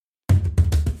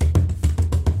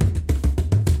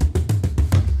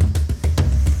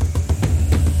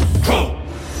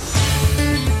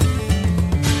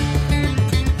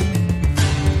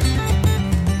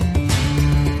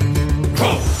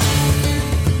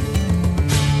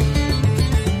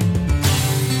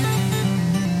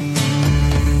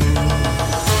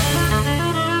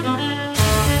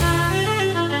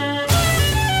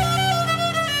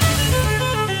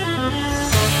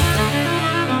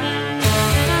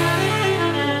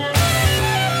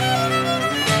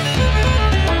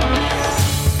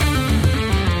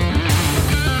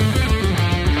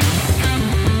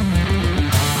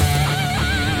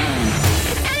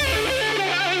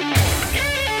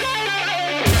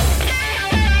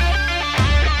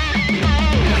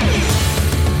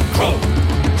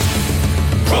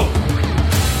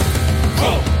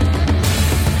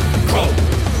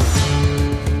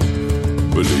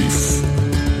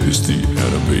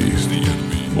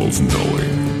of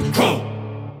knowing.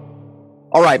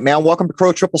 All right, man. Welcome to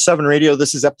Crow 777 Radio.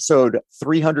 This is episode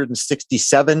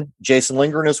 367. Jason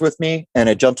Lingren is with me and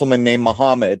a gentleman named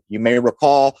Mohammed. You may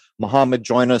recall Mohammed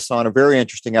joined us on a very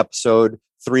interesting episode,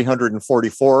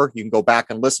 344. You can go back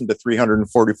and listen to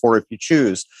 344 if you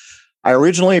choose. I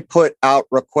originally put out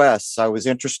requests. I was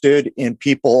interested in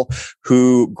people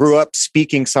who grew up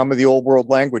speaking some of the old world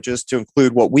languages to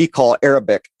include what we call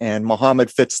Arabic, and Mohammed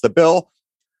fits the bill.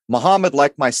 Mohammed,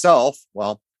 like myself,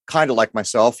 well, kind of like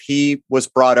myself, he was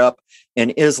brought up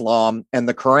in Islam and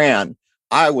the Quran.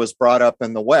 I was brought up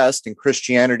in the West in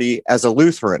Christianity as a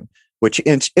Lutheran, which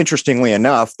interestingly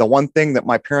enough, the one thing that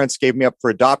my parents gave me up for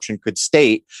adoption could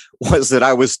state was that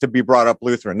I was to be brought up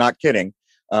Lutheran. Not kidding.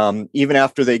 Even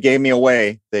after they gave me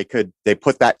away, they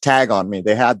put that tag on me.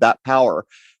 They had that power.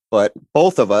 But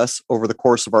both of us over the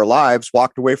course of our lives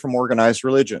walked away from organized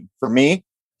religion. For me,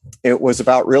 it was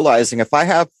about realizing if I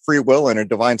have free will and a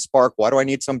divine spark, why do I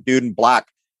need some dude in black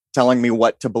telling me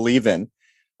what to believe in?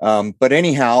 But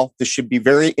anyhow, this should be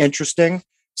very interesting.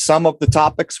 Some of the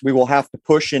topics we will have to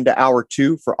push into hour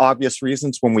 2 for obvious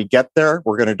reasons when we get there.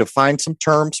 We're going to define some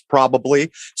terms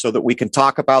probably so that we can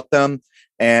talk about them.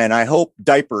 And I hope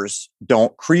diapers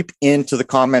don't creep into the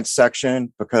comments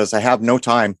section because I have no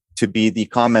time to be the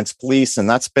comments police. And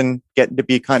that's been getting to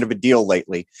be kind of a deal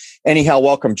lately. Anyhow,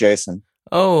 welcome, Jason.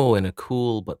 Oh, and a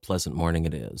cool but pleasant morning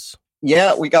it is.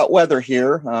 Yeah, we got weather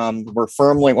here. We're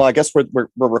firmly, well, I guess we're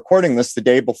recording this the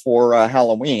day before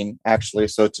Halloween, actually.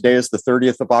 So today is the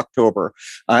 30th of October.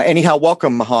 Anyhow,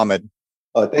 welcome, Mohammed.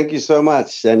 Oh, thank you so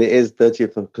much. And it is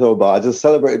 30th of October. I just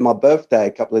celebrated my birthday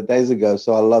a couple of days ago,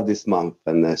 so I love this month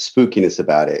and the spookiness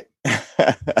about it.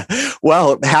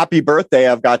 Well, happy birthday,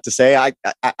 I've got to say. I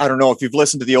don't know if you've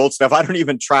listened to the old stuff. I don't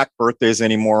even track birthdays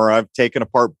anymore. I've taken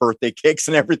apart birthday cakes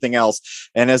and everything else.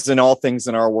 And as in all things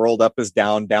in our world, up is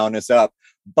down, down is up.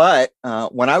 But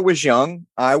when I was young,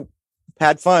 I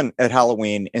had fun at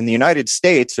Halloween. In the United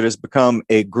States, it has become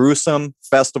a gruesome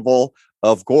festival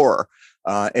of gore.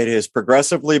 It has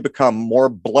progressively become more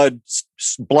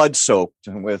blood-soaked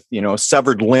with,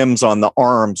 severed limbs on the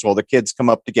arms while the kids come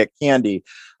up to get candy.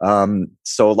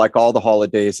 So like all the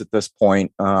holidays at this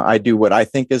point, I do what I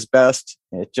think is best.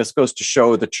 It just goes to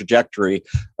show the trajectory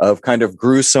of kind of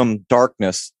gruesome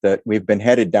darkness that we've been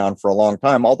headed down for a long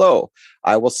time. Although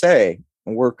I will say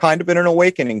we're kind of in an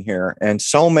awakening here, and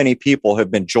so many people have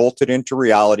been jolted into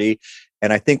reality.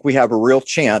 And I think we have a real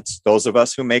chance, those of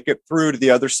us who make it through to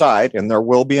the other side, and there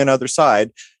will be another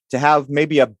side, to have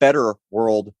maybe a better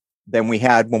world than we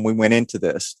had when we went into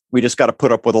this. We just got to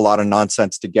put up with a lot of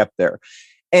nonsense to get there.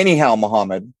 Anyhow,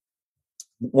 Mohammed,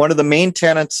 one of the main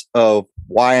tenets of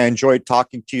why I enjoyed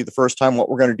talking to you the first time, what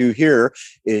we're going to do here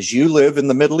is you live in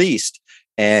the Middle East,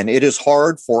 and it is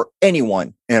hard for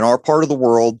anyone in our part of the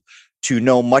world to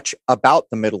know much about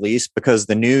the Middle East because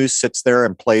the news sits there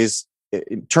and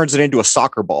it turns it into a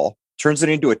soccer ball, turns it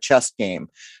into a chess game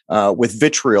with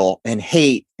vitriol and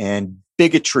hate and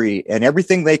bigotry and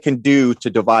everything they can do to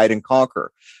divide and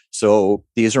conquer. So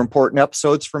these are important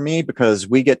episodes for me because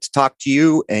we get to talk to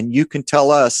you and you can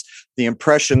tell us the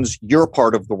impressions your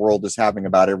part of the world is having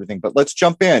about everything. But let's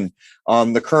jump in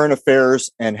on the current affairs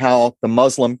and how the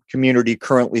Muslim community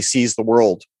currently sees the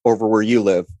world over where you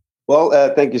live. Well,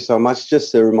 thank you so much.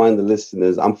 Just to remind the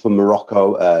listeners, I'm from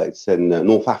Morocco. It's in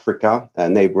North Africa,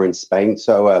 neighboring Spain.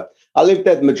 So I lived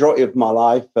there the majority of my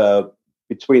life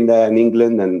between there and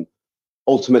England, and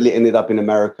ultimately ended up in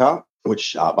America,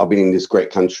 which I've been in this great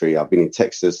country. I've been in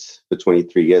Texas for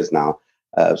 23 years now.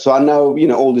 So I know,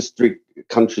 all these 3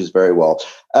 countries very well.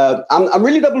 I'm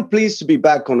really double pleased to be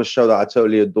back on a show that I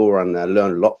totally adore and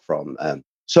learn a lot from.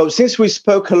 So since we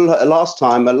spoke last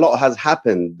time, a lot has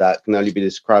happened that can only be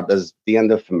described as the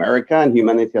end of America and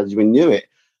humanity as we knew it.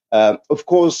 Of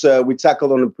course, we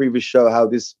tackled on the previous show how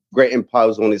this great empire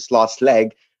was on its last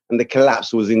leg and the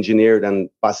collapse was engineered and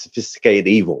by sophisticated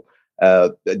evil.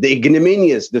 The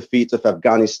ignominious defeat of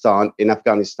Afghanistan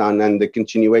and the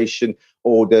continuation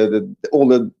or all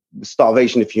the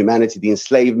starvation of humanity, the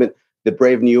enslavement, the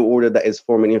brave new order that is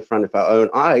forming in front of our own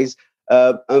eyes.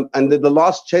 And the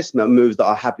last chessnut moves that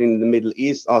are happening in the Middle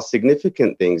East are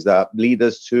significant things that lead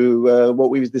us to what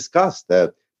we've discussed.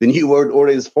 The new world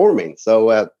order is forming.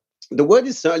 So the world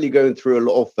is certainly going through a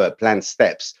lot of planned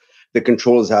steps the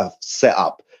controllers have set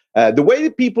up. The way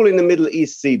that people in the Middle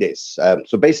East see this,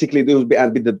 so basically there will be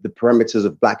the parameters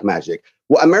of black magic.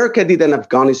 What America did in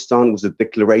Afghanistan was a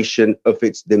declaration of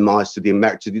its demise to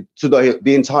the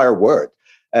entire world.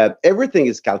 Everything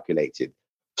is calculated.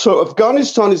 So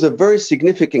Afghanistan is a very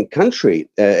significant country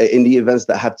in the events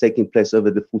that have taken place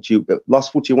over the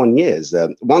last 41 years.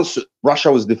 Once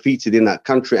Russia was defeated in that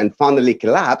country and finally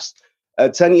collapsed,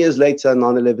 10 years later,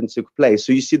 9/11 took place.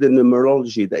 So you see the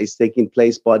numerology that is taking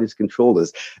place by these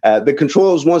controllers. The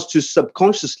controllers want to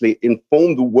subconsciously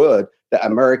inform the world that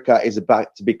America is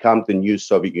about to become the new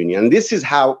Soviet Union. And this is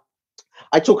how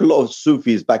I talk a lot of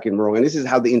Sufis back in Morocco, and this is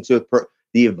how they interpret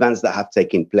the events that have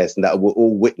taken place and that were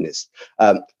all witnessed.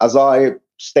 As I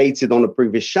stated on a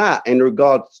previous chat, in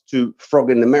regards to Frog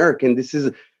and American, this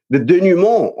is the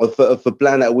denouement of a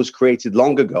plan that was created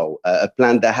long ago, a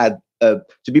plan that had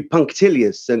to be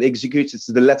punctilious and executed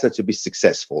to the letter to be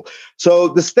successful. So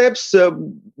the steps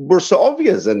were so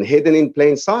obvious and hidden in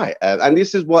plain sight. And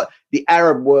this is what the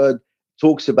Arab world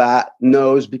talks about,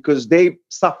 knows, because they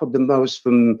suffered the most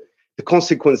from the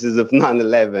consequences of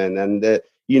 9/11 and the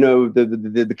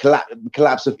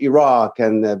collapse of Iraq,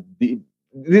 and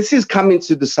this is coming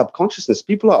to the subconsciousness.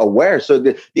 People are aware. So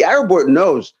the Arab world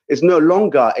knows it's no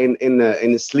longer in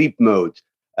a sleep mode.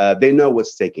 They know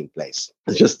what's taking place.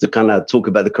 Just to kind of talk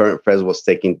about the current affairs, what's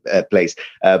taking place.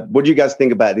 What do you guys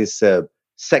think about this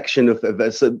section of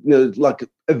like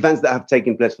events that have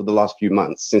taken place for the last few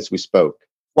months since we spoke?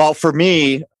 Well, for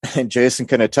me, and Jason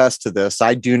can attest to this,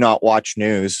 I do not watch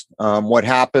news. What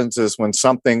happens is when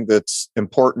something that's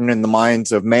important in the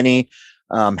minds of many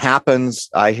happens,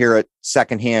 I hear it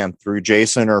secondhand through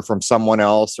Jason or from someone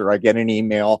else, or I get an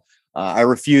email. I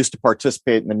refuse to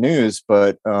participate in the news,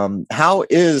 but how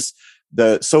is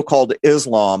the so-called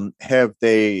Islam? Have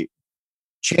they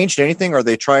changed anything? Are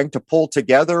they trying to pull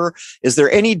together? Is there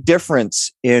any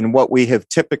difference in what we have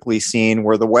typically seen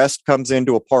where the West comes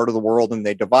into a part of the world and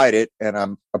they divide it? And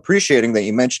I'm appreciating that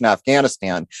you mentioned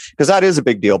Afghanistan, because that is a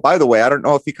big deal. By the way, I don't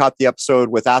know if you caught the episode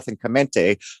with Athen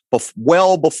Clemente,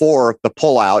 well before the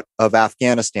pullout of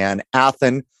Afghanistan.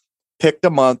 Athen picked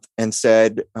a month and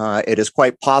said it is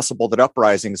quite possible that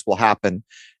uprisings will happen.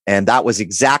 And that was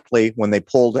exactly when they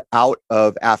pulled out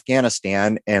of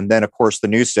Afghanistan. And then, of course, the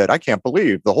news said, I can't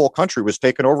believe the whole country was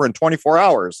taken over in 24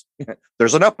 hours.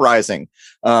 There's an uprising.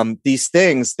 These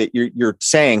things that you're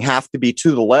saying have to be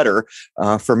to the letter.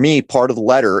 For me, part of the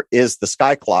letter is the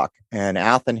sky clock. And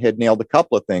Athen had nailed a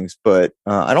couple of things, but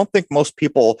I don't think most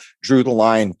people drew the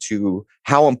line to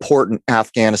how important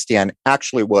Afghanistan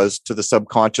actually was to the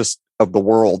subconscious of the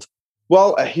world.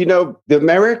 Well, the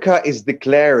America is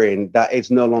declaring that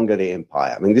it's no longer the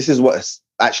empire. I mean, this is what's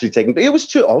actually taking place. It was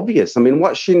too obvious. I mean,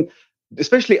 watching,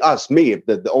 especially me,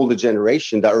 the older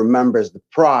generation that remembers the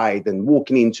pride and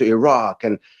walking into Iraq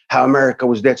and how America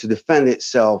was there to defend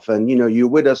itself. And, you're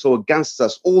with us or against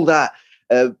us, all that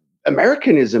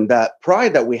Americanism, that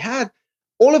pride that we had,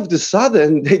 all of a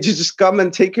sudden, they just come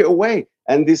and take it away.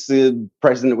 And this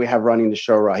president we have running the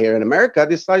show right here in America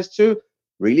decides to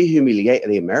really humiliate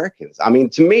the Americans. I mean,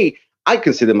 to me, I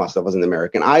consider myself as an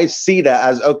American. I see that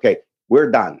as, okay,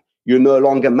 we're done. You no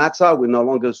longer matter. We're no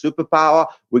longer a superpower.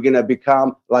 We're going to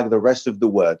become like the rest of the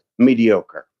world,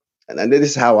 mediocre. And this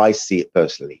is how I see it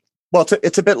personally. Well,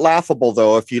 it's a bit laughable,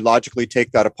 though, if you logically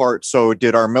take that apart. So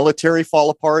did our military fall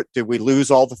apart? Did we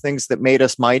lose all the things that made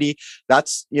us mighty?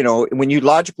 That's, when you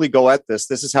logically go at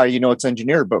this is how you know it's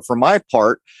engineered. But for my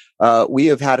part, we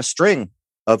have had a string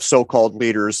of so-called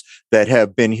leaders that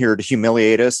have been here to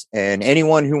humiliate us. And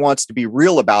anyone who wants to be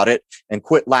real about it and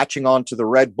quit latching on to the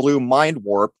red-blue mind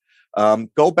warp,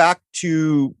 go back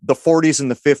to the 40s and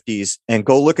the 50s and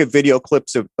go look at video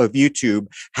clips of YouTube,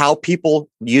 how people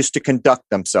used to conduct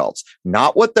themselves.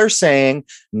 Not what they're saying,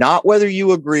 not whether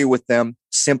you agree with them,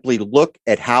 simply look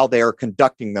at how they are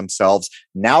conducting themselves.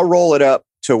 Now roll it up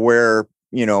to where,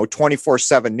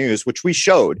 24/7 news, which we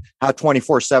showed how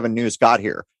 24/7 news got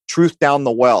here. Truth down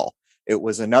the well. It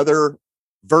was another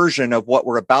version of what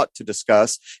we're about to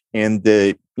discuss in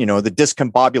the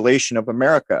discombobulation of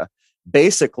America.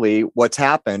 Basically, what's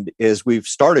happened is we've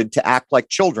started to act like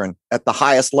children at the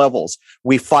highest levels.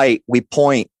 We fight, we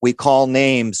point, we call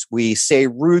names, we say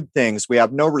rude things. We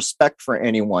have no respect for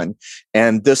anyone.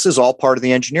 And this is all part of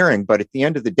the engineering. But at the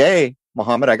end of the day,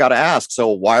 Mohammed, I got to ask, so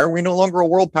why are we no longer a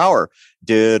world power?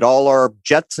 Did all our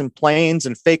jets and planes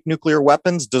and fake nuclear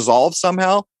weapons dissolve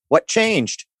somehow? What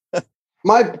changed?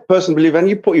 My personal belief, and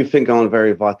you put your finger on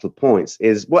very vital points,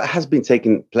 is what has been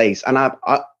taking place. And I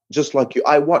just like you,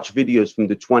 I watch videos from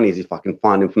the 20s, if I can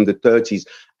find them, from the 30s,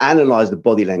 analyze the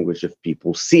body language of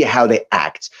people, see how they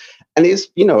act. And it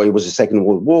was the Second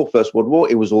World War, First World War.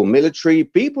 It was all military.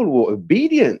 People were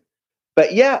obedient.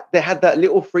 But yeah, they had that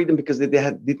little freedom because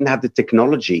didn't have the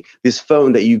technology, this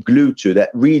phone that you glue to, that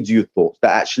reads your thoughts,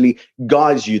 that actually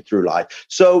guides you through life.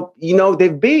 So,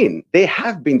 they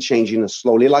have been changing us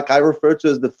slowly, like I refer to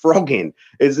as the frogging.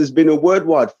 There's been a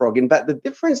worldwide frogging. But the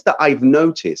difference that I've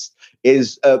noticed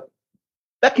is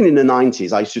back in the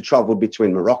 90s, I used to travel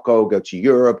between Morocco, go to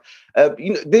Europe.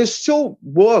 There still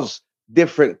was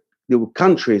different, there were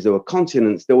countries, there were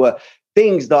continents, there were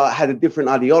things that had a different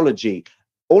ideology.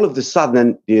 All of a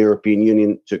sudden, the European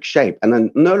Union took shape, and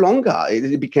then no longer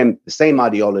it became the same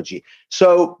ideology.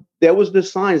 So there was the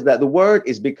signs that the world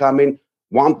is becoming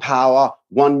one power,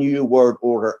 one new world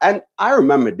order. And I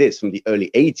remember this from the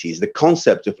early 80s, the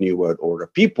concept of new world order.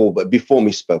 People, but before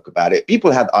me spoke about it,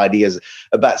 people had ideas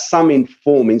about some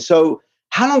informing. So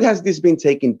how long has this been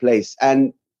taking place?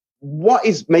 And what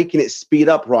is making it speed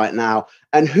up right now?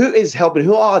 And who is helping?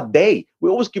 Who are they? We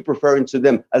always keep referring to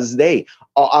them as they.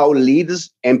 Are our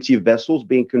leaders empty vessels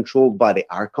being controlled by the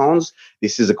archons?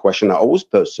 This is a question I always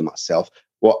pose to myself.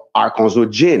 Well, archons or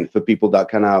jinn, for people that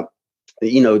kind of,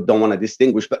 don't want to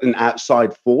distinguish, but an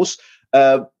outside force.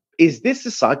 Is this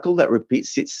a cycle that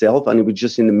repeats itself and we're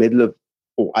just in the middle of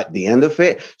or at the end of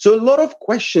it? So a lot of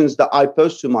questions that I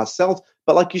pose to myself.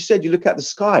 But like you said, you look at the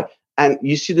sky and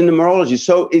you see the numerology.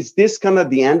 So is this kind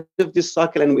of the end of this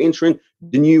cycle and we're entering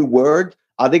the new word?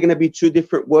 Are there going to be two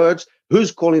different words?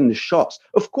 Who's calling the shots?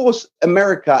 Of course,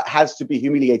 America has to be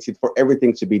humiliated for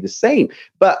everything to be the same.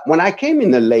 But when I came in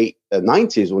the late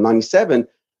 90s or 97,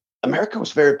 America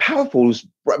was very powerful,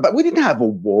 but we didn't have a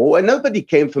war and nobody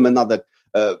came from another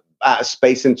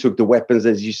space and took the weapons,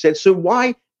 as you said. So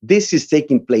why this is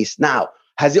taking place now?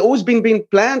 Has it always been being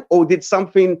planned, or did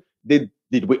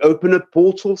we open a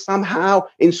portal somehow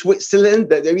in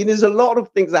Switzerland? I mean, there's a lot of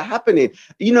things that are happening.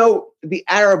 The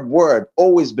Arab world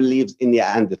always believes in the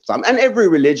end of time, and every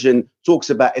religion talks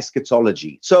about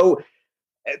eschatology. So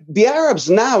the Arabs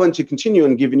now, and to continue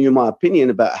and giving you my opinion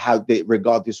about how they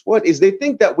regard this word, is they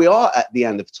think that we are at the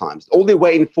end of times. All they're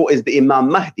waiting for is the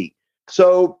Imam Mahdi.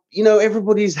 So,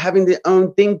 everybody's having their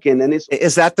own thinking. And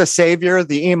is that the savior,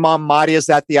 the Imam Mahdi? Is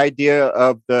that the idea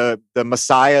of the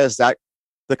Messiah? Is that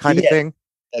the kind of thing?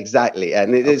 Exactly.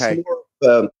 And it is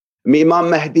more Imam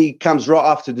Mahdi comes right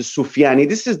after the Sufyani.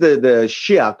 This is the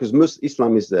Shia, because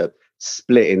Islam is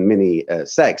split in many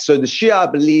sects. So the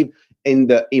Shia believe in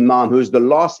the Imam, who is the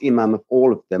last Imam of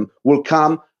all of them, will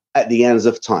come at the ends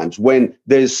of times when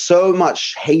there's so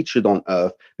much hatred on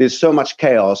earth, there's so much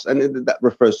chaos, and that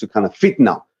refers to kind of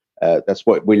fitna. That's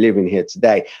what we live in here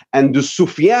today. And the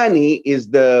Sufyani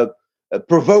is the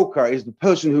provoker, is the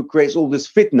person who creates all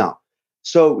this fitna.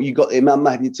 So you got Imam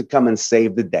Mahdi to come and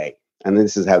save the day. And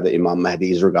this is how the Imam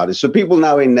Mahdi is regarded. So people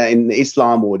now in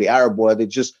Islam or the Arab world, they're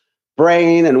just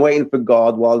praying and waiting for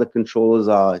God while the controllers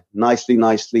are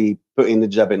nicely putting the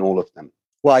jab in all of them.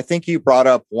 Well, I think you brought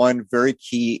up one very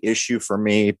key issue for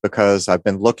me, because I've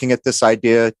been looking at this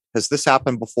idea. Has this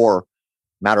happened before?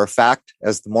 Matter of fact,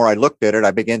 as the more I looked at it, I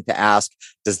began to ask,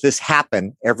 does this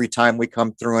happen every time we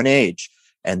come through an age?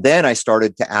 And then I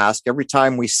started to ask, every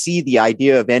time we see the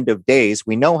idea of end of days,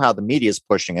 we know how the media is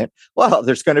pushing it. Well,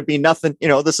 there's going to be nothing,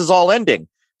 this is all ending.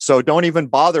 So don't even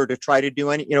bother to try to do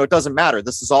any, it doesn't matter.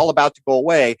 This is all about to go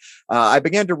away. I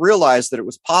began to realize that it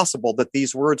was possible that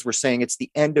these words were saying it's the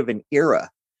end of an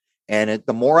era. And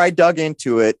the more I dug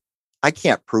into it, I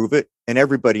can't prove it. And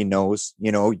everybody knows,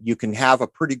 you can have a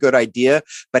pretty good idea,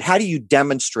 but how do you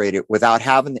demonstrate it without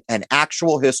having an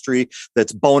actual history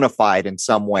that's bona fide in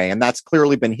some way? And that's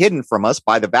clearly been hidden from us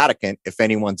by the Vatican, if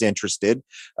anyone's interested.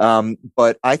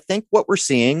 But I think what we're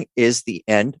seeing is the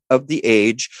end of the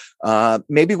age.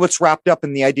 Maybe what's wrapped up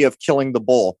in the idea of killing the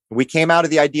bull. We came out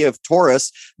of the idea of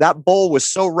Taurus. That bull was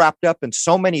so wrapped up in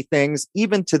so many things,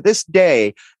 even to this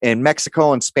day in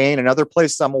Mexico and Spain and other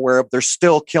places I'm aware of, they're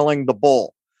still killing the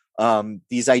bull.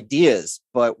 These ideas.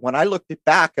 But when I looked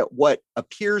back at what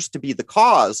appears to be the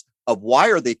cause of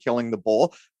why are they killing the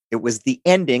bull, it was the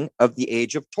ending of the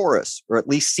age of Taurus, or at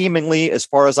least seemingly, as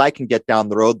far as I can get down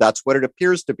the road, that's what it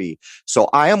appears to be. So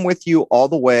I am with you all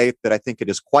the way that I think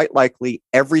it is quite likely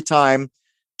every time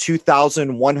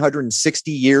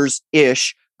 2,160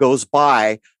 years-ish goes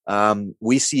by,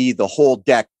 we see the whole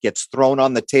deck gets thrown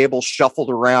on the table,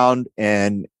 shuffled around,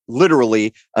 and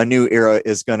literally a new era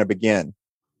is going to begin.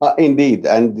 Indeed.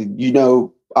 And,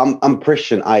 I'm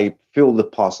Christian. I feel the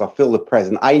past. I feel the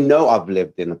present. I know I've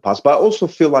lived in the past, but I also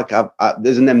feel like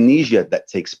there's an amnesia that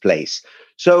takes place.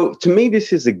 So to me,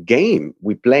 this is a game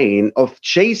we're playing of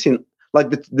chasing, like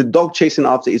the dog chasing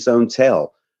after its own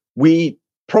tail. We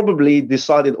probably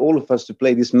decided all of us to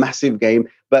play this massive game,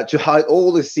 but to hide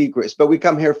all the secrets. But we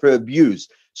come here for abuse.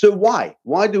 So why?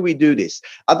 Why do we do this?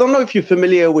 I don't know if you're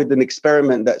familiar with an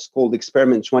experiment that's called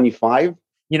Experiment 25.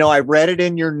 I read it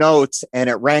in your notes and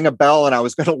it rang a bell and I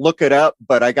was going to look it up,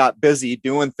 but I got busy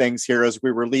doing things here as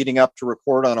we were leading up to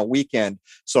record on a weekend.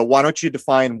 So why don't you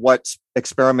define what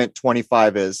Experiment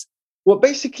 25 is? Well,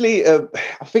 basically,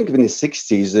 I think in the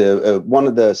 60s, one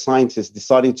of the scientists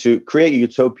decided to create a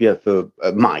utopia for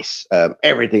mice,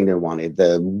 everything they wanted,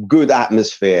 good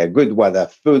atmosphere, good weather,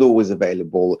 food always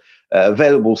available,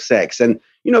 available sex. And,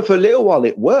 for a little while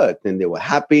it worked and they were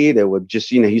happy. They were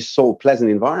just, you saw a pleasant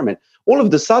environment. All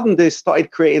of a sudden, they started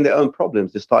creating their own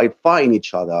problems. They started fighting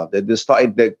each other. They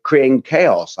started creating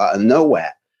chaos out of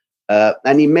nowhere.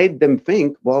 And he made them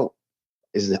think, well,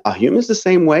 are humans the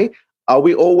same way? Are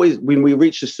we always, when we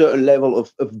reach a certain level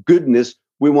of goodness,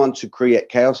 we want to create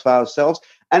chaos for ourselves?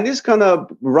 And this kind of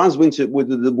runs with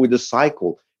the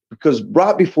cycle, because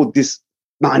right before this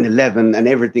 9/11 and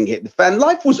everything hit the fan,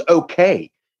 life was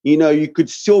okay. You could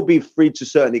still be free to a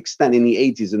certain extent in the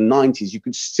 80s and 90s. You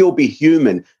could still be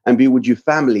human and be with your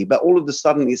family, but all of a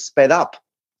sudden it's sped up.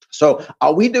 So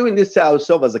are we doing this to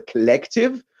ourselves as a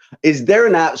collective? Is there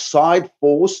an outside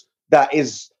force that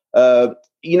is,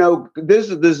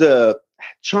 there's a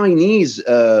Chinese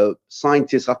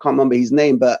scientist, I can't remember his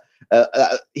name, but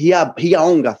He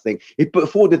Hong, I think. He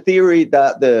put forward the theory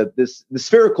that the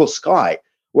spherical sky,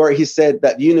 where he said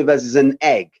that the universe is an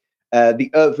egg.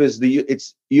 The Earth is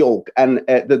its yolk, and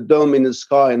the dome in the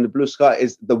sky and the blue sky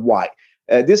is the white.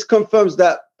 This confirms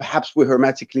that perhaps we're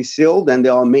hermetically sealed, and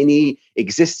there are many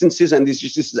existences, and this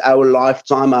is our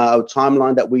lifetime, our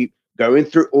timeline that we going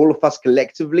through, all of us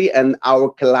collectively, and our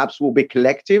collapse will be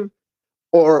collective,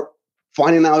 or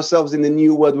finding ourselves in the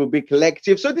new world will be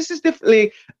collective. So this is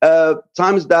definitely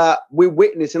times that we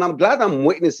witness, and I'm glad I'm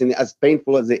witnessing it, as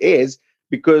painful as it is,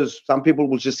 because some people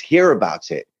will just hear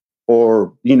about it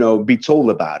or, be told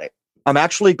about it. I'm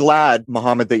actually glad,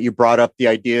 Mohammed, that you brought up the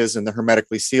ideas in the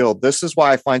Hermetically Sealed. This is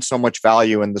why I find so much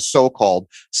value in the so-called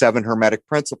 7 Hermetic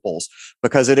Principles,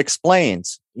 because it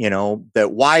explains,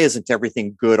 that why isn't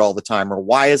everything good all the time, or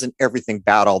why isn't everything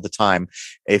bad all the time?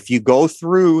 If you go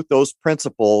through those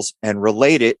principles and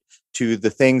relate it to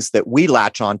the things that we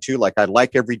latch onto, like I'd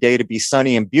like every day to be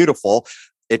sunny and beautiful,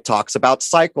 it talks about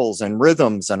cycles and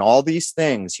rhythms and all these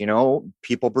things.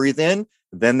 People breathe in,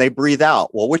 then they breathe out.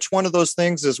 Well, which one of those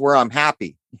things is where I'm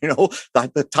happy?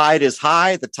 The tide is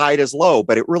high, the tide is low,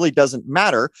 but it really doesn't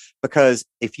matter, because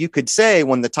if you could say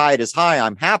when the tide is high,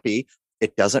 I'm happy,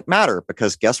 it doesn't matter,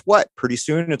 because guess what? Pretty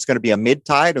soon it's going to be a mid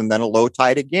tide and then a low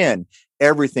tide again.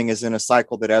 Everything is in a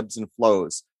cycle that ebbs and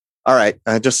flows. All right.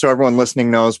 Just so everyone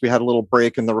listening knows, we had a little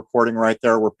break in the recording right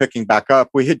there. We're picking back up.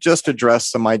 We had just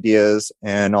addressed some ideas,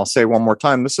 and I'll say one more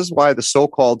time, this is why the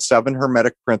so-called 7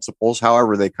 Hermetic Principles,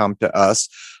 however they come to us,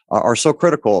 are so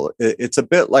critical. It's a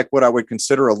bit like what I would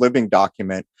consider a living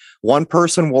document. One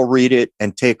person will read it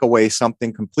and take away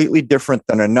something completely different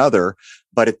than another.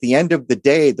 But at the end of the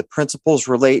day, the principles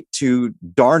relate to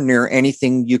darn near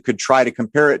anything you could try to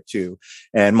compare it to.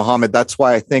 And Mohammed, that's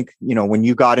why I think, when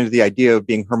you got into the idea of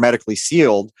being hermetically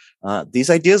sealed, these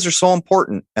ideas are so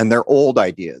important, and they're old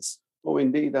ideas. Oh,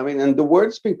 indeed. I mean, and the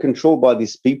word's been controlled by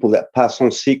these people that pass on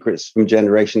secrets from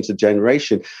generation to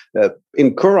generation.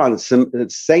 In Quran, it's the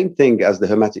same thing as the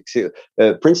Hermetic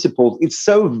Principles. It's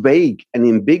so vague and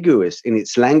ambiguous in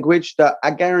its language that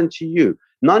I guarantee you,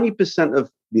 90% of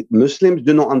the Muslims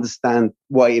do not understand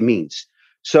what it means.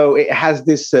 So it has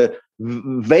this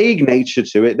vague nature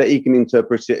to it that you can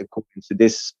interpret it according to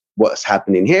this, what's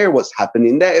happening here, what's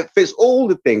happening there. It fits all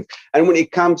the things. And when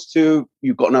it comes to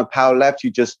you've got no power left, you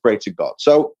just pray to God.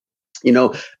 So,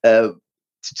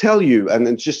 to tell you, and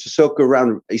then just to circle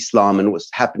around Islam and what's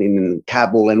happening in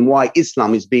Kabul and why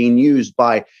Islam is being used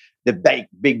by the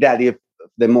big daddy of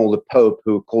them all, the Pope,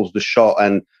 who calls the shot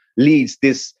and leads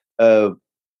this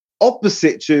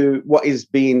opposite to what is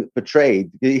being portrayed.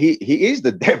 He is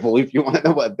the devil, if you want to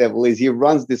know what devil is. He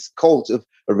runs this cult of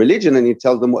a religion and he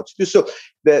tells them what to do. So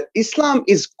the Islam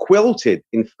is quilted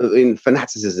in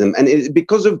fanaticism, and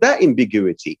because of that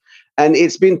ambiguity. And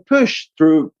it's been pushed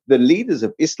through the leaders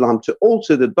of Islam to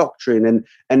alter the doctrine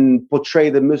and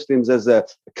portray the Muslims as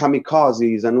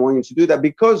kamikazes and wanting to do that,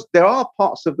 because there are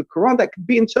parts of the Quran that could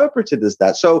be interpreted as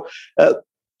that. So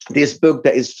this book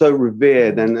that is so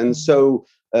revered and so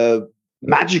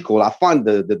magical, I find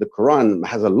the Quran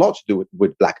has a lot to do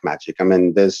with black magic. I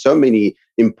mean, there's so many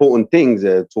important things,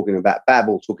 talking about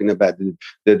Babel, talking about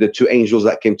the 2 angels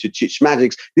that came to teach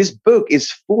magics. This book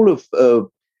is full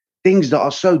of things that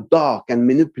are so dark and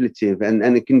manipulative,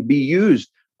 and it can be used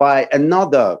by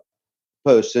another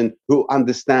person who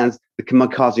understands the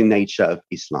kamikaze nature of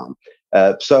Islam.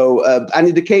 And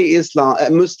in the case Islam,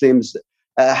 Muslims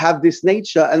have this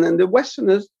nature, and then the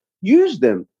Westerners use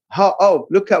them.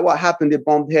 Look at what happened. They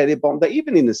bombed here, they bombed there.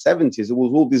 Even in the 70s, it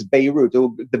was all this Beirut,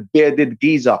 the bearded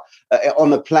geezer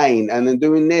on a plane, and then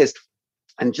doing this.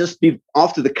 And just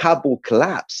after the Kabul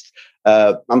collapsed,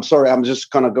 I'm sorry, I'm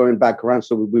just kind of going back around.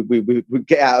 So we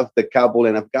get out of the Kabul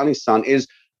in Afghanistan. Is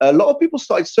a lot of people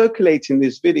started circulating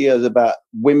these videos about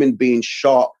women being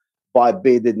shot by a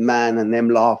bearded man and them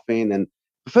laughing. And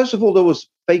first of all, there was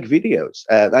fake videos,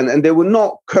 and they were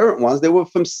not current ones. They were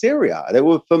from Syria, they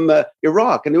were from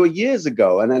Iraq, and they were years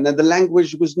ago. And then the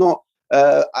language was not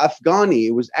Afghani;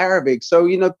 it was Arabic. So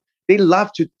they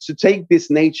love to take this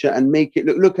nature and make it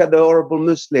look at the horrible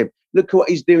Muslim. Look at what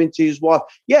he's doing to his wife.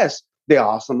 Yes, there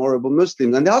are some horrible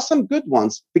Muslims, and there are some good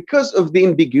ones because of the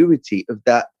ambiguity of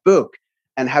that book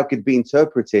and how it could be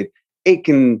interpreted. It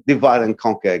can divide and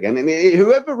conquer again. And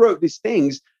whoever wrote these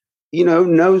things,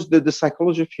 knows the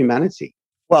psychology of humanity.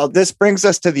 Well, this brings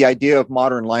us to the idea of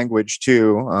modern language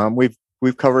too.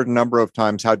 We've covered a number of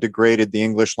times how degraded the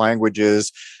English language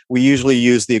is. We usually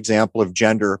use the example of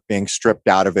gender being stripped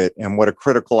out of it and what a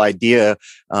critical idea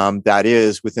that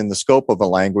is within the scope of a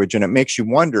language. And it makes you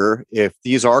wonder if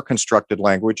these are constructed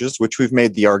languages, which we've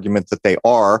made the argument that they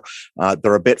are.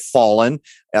 They're a bit fallen.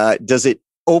 Does it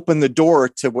open the door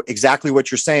to exactly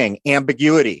what you're saying,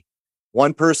 ambiguity?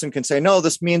 One person can say, no,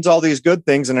 this means all these good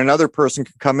things. And another person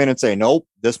can come in and say, nope,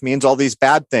 this means all these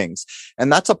bad things. And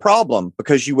that's a problem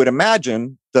because you would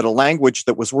imagine that a language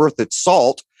that was worth its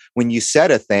salt, when you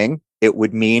said a thing, it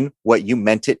would mean what you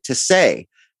meant it to say.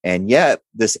 And yet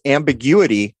this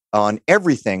ambiguity on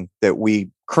everything that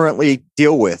we currently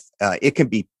deal with, it can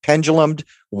be pendulumed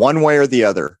one way or the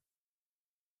other.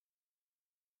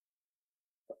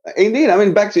 Indeed. I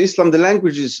mean, back to Islam, the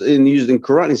language used in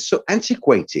Quran is so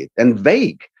antiquated and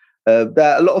vague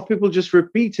that a lot of people just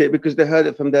repeat it because they heard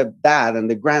it from their dad and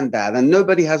their granddad, and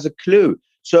nobody has a clue.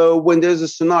 So when there's a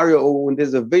scenario or when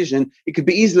there's a vision, it could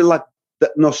be easily like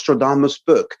the Nostradamus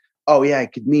book. Oh, yeah,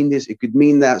 it could mean this, it could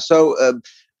mean that. So,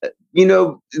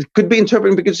 it could be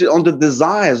interpreted because on the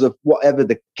desires of whatever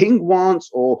the king wants,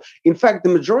 or in fact, the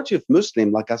majority of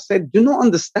Muslims, like I said, do not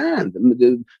understand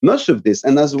most of this.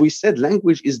 And as we said,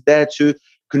 language is there to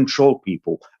control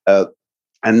people.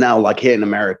 And now, like here in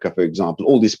America, for example,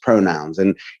 all these pronouns.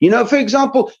 And, for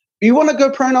example, you want to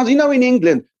go pronouns, in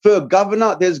England, for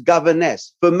governor, there's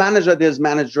governess. For manager, there's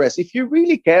manageress. If you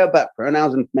really care about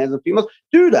pronouns and males and females,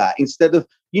 do that instead of,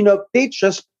 they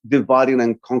just dividing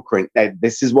and conquering.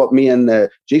 This is what me and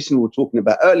Jason were talking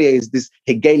about earlier, is this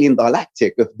Hegelian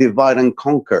dialectic of divide and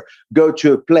conquer. Go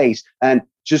to a place and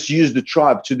just use the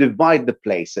tribe to divide the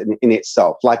place in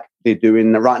itself, like they're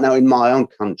doing right now in my own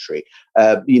country.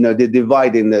 They're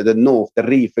dividing the north, the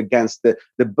Rif against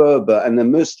the Berber, and the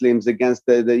Muslims against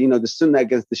the Sunnah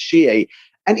against the Shia.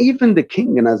 And even the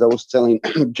king, and as I was telling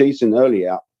Jason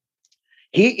earlier,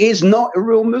 he is not a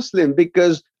real Muslim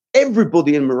because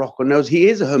everybody in Morocco knows he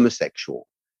is a homosexual.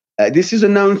 This is a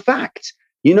known fact,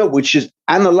 which is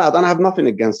unallowed. And I have nothing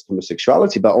against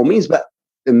homosexuality by all means, but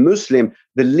a Muslim,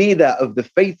 the leader of the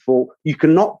faithful, you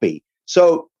cannot be.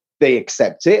 So they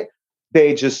accept it.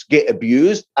 They just get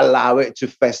abused, allow it to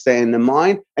fester in the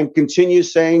mind, and continue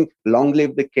saying, long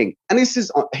live the king. And this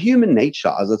is human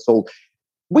nature, as I told.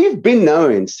 We've been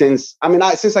knowing since I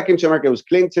came to America, it was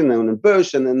Clinton and then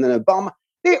Bush and then Obama.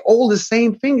 They're all the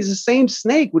same thing. It's the same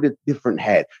snake with a different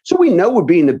head. So we know we're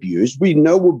being abused. We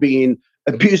know we're being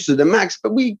abused to the max,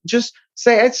 but we just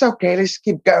say, it's okay, let's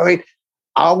keep going.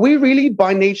 Are we really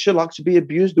by nature like to be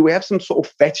abused? Do we have some sort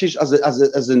of fetish as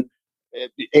an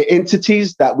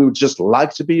entities that we would just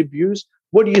like to be abused?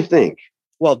 What do you think?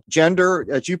 Well, gender,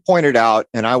 as you pointed out,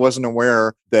 and I wasn't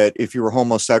aware that if you were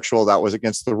homosexual, that was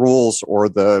against the rules or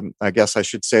the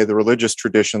religious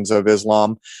traditions of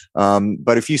Islam.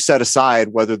 But if you set aside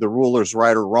whether the ruler's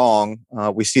right or wrong,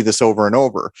 we see this over and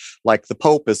over. Like the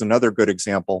Pope is another good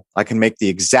example. I can make the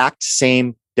exact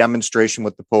same demonstration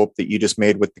with the Pope that you just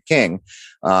made with the king.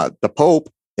 The Pope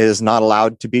is not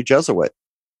allowed to be Jesuit.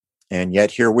 And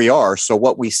yet here we are. So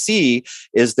what we see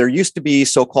is there used to be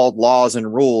so-called laws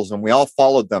and rules, and we all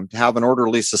followed them to have an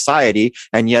orderly society.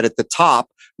 And yet at the top,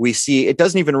 we see it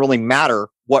doesn't even really matter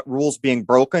what rule's being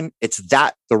broken. It's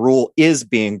that the rule is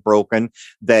being broken,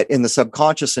 that in the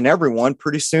subconscious in everyone,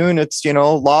 pretty soon it's,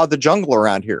 law of the jungle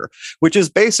around here, which is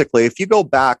basically, if you go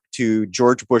back to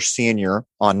George Bush Sr.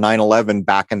 on 9/11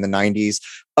 back in the 90s,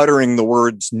 uttering the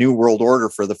words New World Order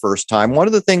for the first time, one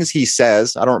of the things he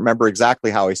says, I don't remember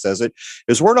exactly how he says it,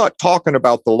 is we're not talking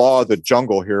about the law of the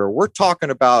jungle here. We're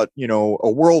talking about,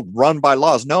 a world run by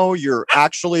laws. No, you're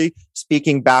actually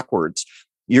speaking backwards.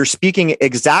 You're speaking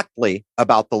exactly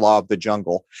about the law of the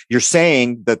jungle. You're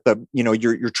saying that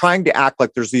you're trying to act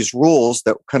like there's these rules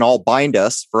that can all bind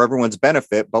us for everyone's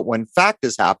benefit. But when fact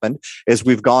has happened is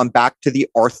we've gone back to the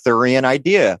Arthurian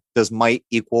idea. Does might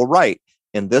equal right?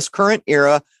 In this current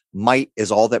era, might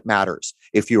is all that matters.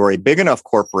 If you are a big enough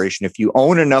corporation, if you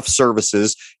own enough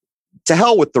services, to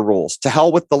hell with the rules, to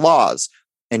hell with the laws.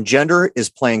 And gender is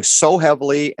playing so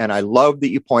heavily. And I love that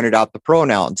you pointed out the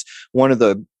pronouns. One of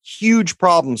the huge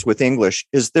problems with English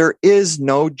is there is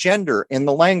no gender in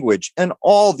the language, and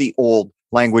all the old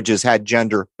languages had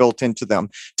gender built into them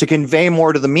to convey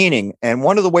more to the meaning. And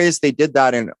one of the ways they did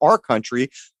that in our country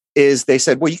is they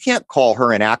said, well, you can't call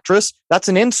her an actress. That's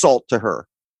an insult to her.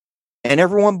 And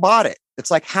everyone bought it.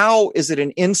 It's like, how is it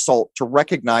an insult to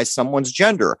recognize someone's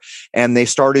gender? And they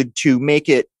started to make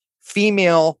it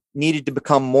female needed to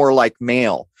become more like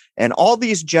male. And all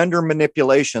these gender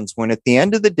manipulations, when at the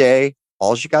end of the day,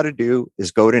 all you got to do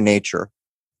is go to nature.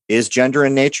 Is gender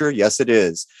in nature? Yes, it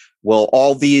is. Will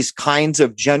all these kinds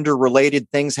of gender related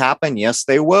things happen? Yes,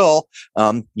 they will.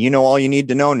 All you need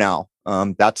to know now.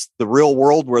 That's the real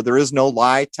world where there is no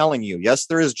lie telling you, yes,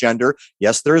 there is gender.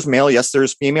 Yes, there is male. Yes, there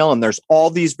is female. And there's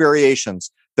all these variations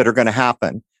that are going to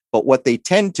happen. But what they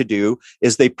tend to do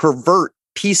is they pervert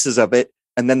pieces of it,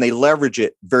 and then they leverage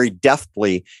it very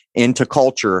deftly into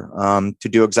culture to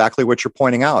do exactly what you're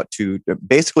pointing out. To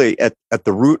basically, at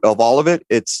the root of all of it,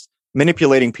 it's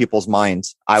manipulating people's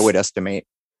minds, I would estimate.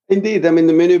 Indeed. I mean,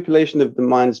 the manipulation of the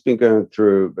mind has been going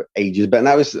through ages, but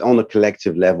now it's on a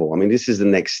collective level. I mean, this is the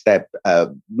next step.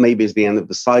 Maybe it's the end of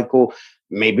the cycle.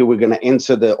 Maybe we're going to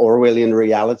enter the Orwellian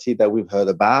reality that we've heard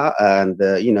about. And,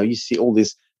 you see all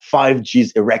these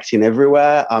 5Gs erecting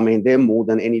everywhere. I mean, they're more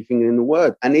than anything in the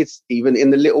world. And it's even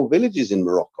in the little villages in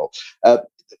Morocco.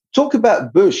 Talk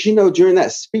about Bush, during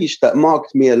that speech that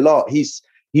marked me a lot,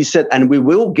 he said, and we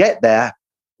will get there.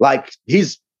 Like,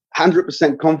 he's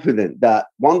 100% confident that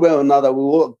one way or another, we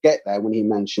will get there when he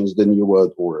mentions the New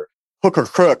World Order. Hook or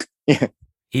crook.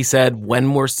 He said,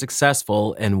 when we're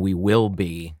successful, and we will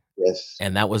be. Yes.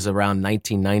 And that was around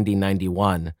 1990,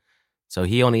 91. So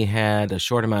he only had a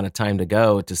short amount of time to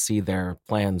go to see their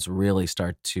plans really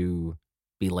start to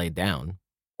be laid down.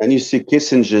 And you see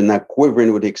Kissinger now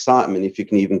quivering with excitement, if you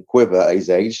can even quiver at his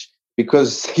age,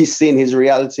 because he's seen his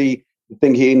reality, the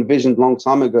thing he envisioned a long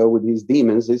time ago with his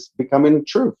demons is becoming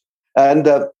true. And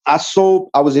I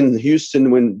was in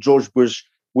Houston when George Bush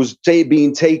was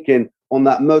being taken on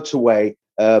that motorway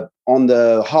on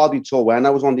the Hardy Tollway, and I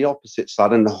was on the opposite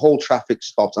side, and the whole traffic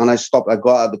stopped. And I stopped, I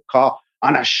got out of the car,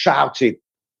 and I shouted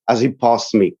as he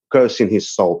passed me, cursing his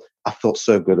soul. I felt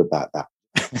so good about that.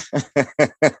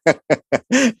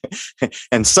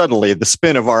 And suddenly the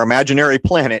spin of our imaginary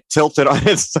planet tilted on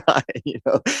its side.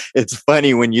 It's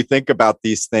funny when you think about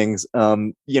these things,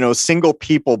 single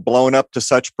people blown up to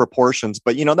such proportions.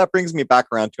 But, that brings me back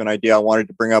around to an idea I wanted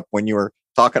to bring up when you were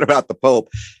talking about the Pope.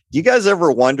 Do you guys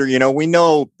ever wonder, we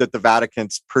know that the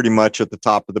Vatican's pretty much at the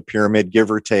top of the pyramid,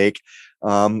 give or take.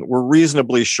 We're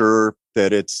reasonably sure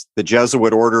that it's the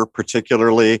Jesuit order,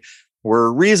 particularly.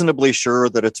 We're reasonably sure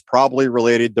that it's probably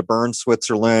related to Bern,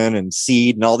 Switzerland, and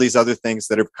Seed and all these other things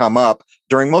that have come up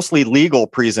during mostly legal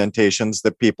presentations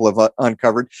that people have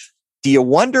uncovered. Do you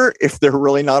wonder if they're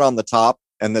really not on the top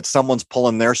and that someone's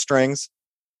pulling their strings,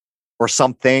 or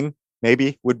something?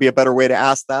 Maybe would be a better way to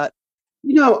ask that.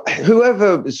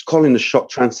 Whoever is calling the shot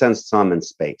transcends time and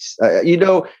space.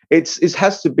 It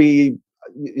has to be.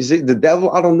 Is it the devil?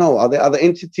 I don't know. Are there other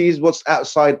entities? What's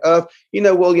outside Earth?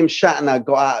 William Shatner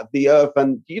got out of the Earth,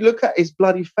 and you look at his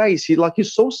bloody face. He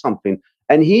saw something,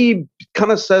 and he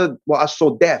kind of said, "Well, I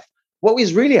saw death." What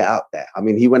was really out there? I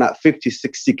mean, he went out 50,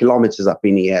 60 kilometers up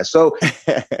in the air. So,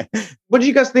 what do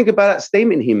you guys think about that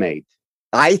statement he made?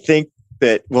 I think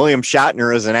that William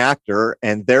Shatner is an actor,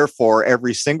 and therefore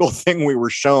every single thing we were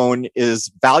shown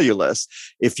is valueless.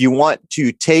 If you want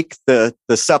to take the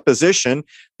supposition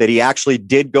that he actually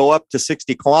did go up to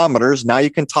 60 kilometers, now you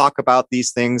can talk about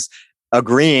these things,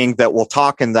 agreeing that we'll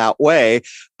talk in that way.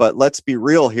 But let's be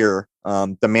real here.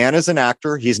 The man is an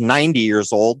actor. He's 90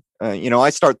 years old.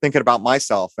 I start thinking about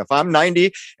myself. If I'm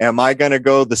 90, am I going to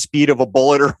go the speed of a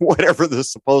bullet or whatever the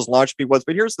supposed launch speed was?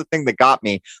 But here's the thing that got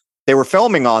me. they were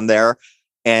filming on there.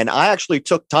 And I actually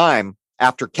took time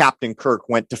after Captain Kirk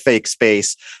went to fake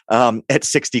space at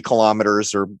 60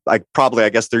 kilometers, or I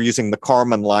guess they're using the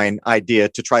Kármán line idea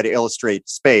to try to illustrate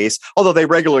space, although they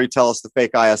regularly tell us the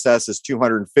fake ISS is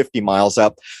 250 miles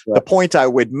up. Yeah. The point I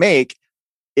would make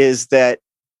is that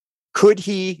could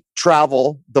he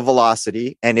travel the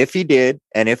velocity? And if he did,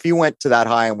 and if he went to that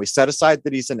high, and we set aside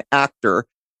that he's an actor,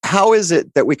 how is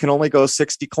it that we can only go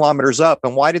 60 kilometers up?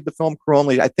 And why did the film crew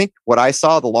only, I think what I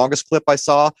saw, the longest clip I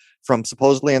saw from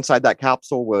supposedly inside that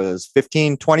capsule was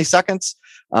 15, 20 seconds.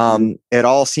 It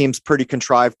all seems pretty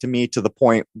contrived to me, to the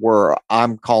point where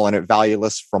I'm calling it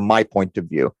valueless from my point of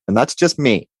view. And that's just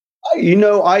me.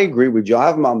 I agree with you. I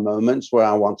have my moments where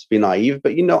I want to be naive,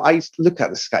 but, I look at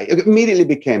the sky. It immediately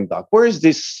became dark. Where is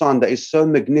this sun that is so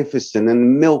magnificent,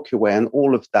 and Milky Way and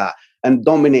all of that, and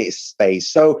dominates space?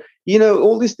 So,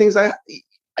 all these things,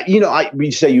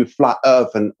 we say you flat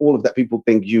earth and all of that, people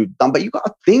think you've done, but you got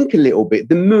to think a little bit.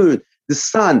 The moon, the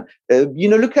sun,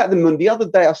 look at the moon. The other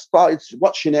day I started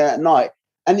watching it at night,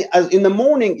 and in the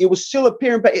morning it was still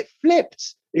appearing, but it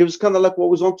flipped. It was kind of like what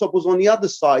was on top was on the other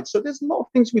side. So there's a lot of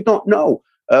things we don't know.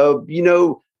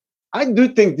 I do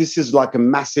think this is like a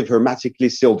massive hermetically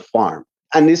sealed farm,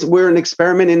 and we're an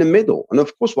experiment in the middle. And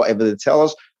of course, whatever they tell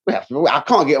us, I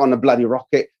can't get on a bloody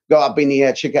rocket, go up in the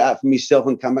air, check it out for myself,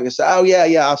 and come back and say, oh,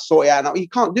 yeah, I saw it out. No, you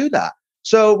can't do that.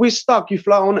 So we're stuck. You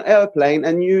fly on an airplane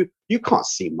and you can't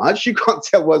see much. You can't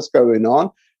tell what's going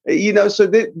on. So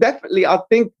definitely, I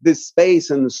think the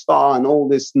space and the star and all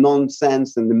this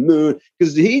nonsense and the moon,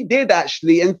 because he did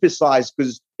actually emphasize,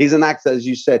 because he's an actor, as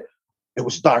you said, it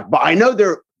was dark. But I know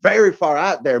they're very far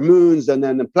out there, moons and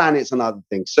then the planets and other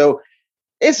things. So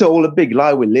it's all a big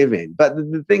lie we live in. But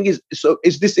the thing is, so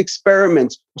is this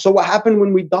experiment? So what happened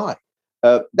when we die?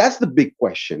 That's the big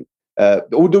question.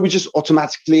 Or do we just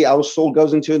automatically, our soul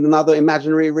goes into another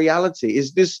imaginary reality?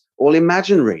 Is this all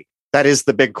imaginary? That is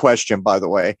the big question, by the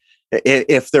way.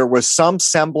 If there was some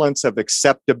semblance of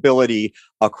acceptability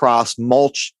across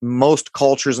most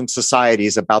cultures and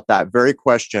societies about that very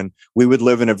question, we would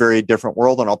live in a very different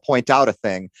world. And I'll point out a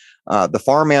thing. The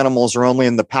farm animals are only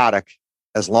in the paddock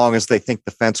as long as they think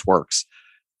the fence works.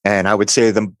 And I would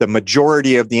say the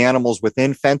majority of the animals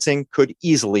within fencing could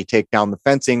easily take down the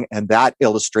fencing. And that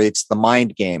illustrates the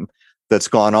mind game that's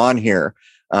gone on here.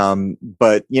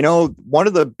 But, one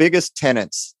of the biggest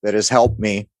tenets that has helped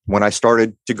me when I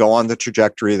started to go on the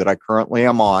trajectory that I currently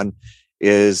am on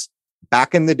is,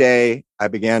 back in the day, I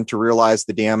began to realize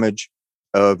the damage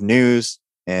of news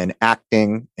and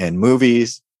acting and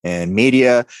movies and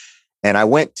media. And I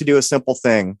went to do a simple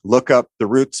thing, look up the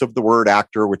roots of the word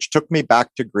actor, which took me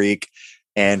back to Greek.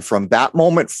 And from that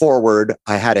moment forward,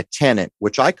 I had a tenet,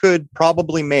 which I could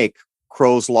probably make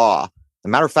Crow's Law. As a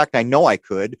matter of fact, I know I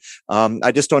could.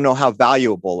 I just don't know how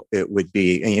valuable it would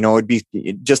be. And, it'd be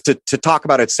just to talk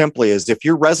about it simply is, if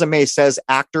your resume says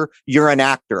actor, you're an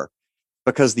actor,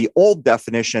 because the old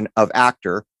definition of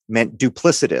actor meant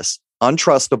duplicitous,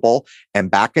 untrustable.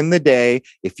 And back in the day,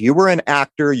 if you were an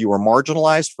actor, you were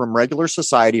marginalized from regular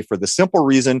society for the simple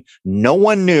reason no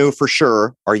one knew for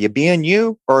sure, are you being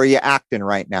you or are you acting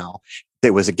right now?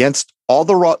 It was against all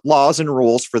the laws and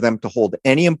rules for them to hold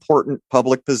any important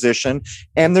public position.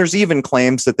 And there's even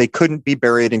claims that they couldn't be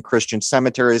buried in Christian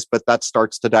cemeteries, but that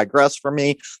starts to digress for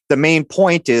me. The main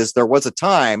point is, there was a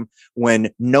time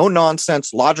when no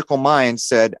nonsense logical minds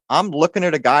said, I'm looking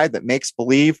at a guy that makes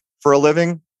believe for a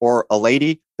living, or a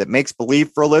lady that makes believe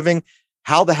for a living.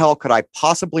 How the hell could I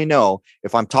possibly know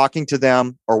if I'm talking to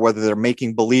them or whether they're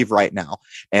making believe right now?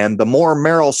 And the more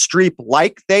Meryl Streep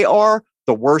like they are,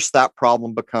 the worse that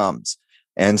problem becomes.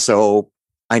 And so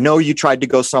I know you tried to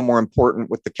go somewhere important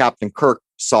with the Captain Kirk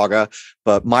saga,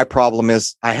 but my problem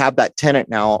is I have that tenet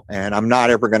now, and I'm not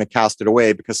ever going to cast it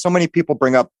away, because so many people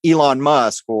bring up Elon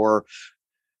Musk or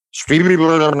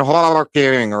Stephen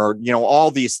Hawking or,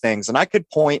 all these things. And I could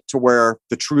point to where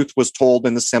the truth was told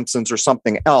in The Simpsons or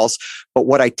something else. But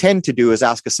what I tend to do is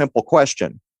ask a simple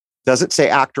question. Does it say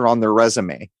actor on their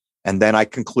resume? And then I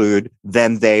conclude,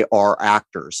 then they are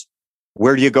actors.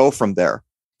 Where do you go from there?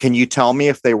 Can you tell me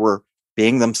if they were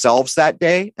being themselves that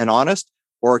day and honest?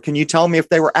 Or can you tell me if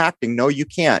they were acting? No, you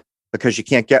can't, because you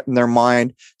can't get in their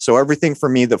mind. So everything for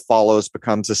me that follows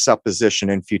becomes a supposition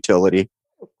and futility.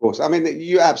 Of course. I mean,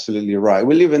 you're absolutely right.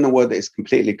 We live in a world that is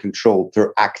completely controlled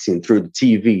through acting, through the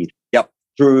TV,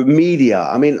 through media.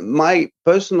 I mean, my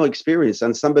personal experience,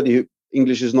 and somebody who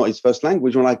English is not his first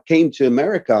language, when I came to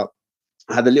America,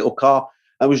 I had a little car.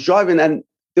 I was driving and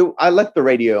I left the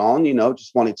radio on,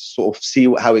 just wanted to sort of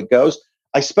see how it goes.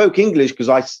 I spoke English because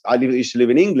I used to live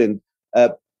in England.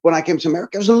 when I came to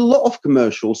America, there was a lot of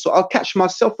commercials. So I'll catch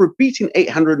myself repeating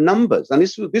 800 numbers. And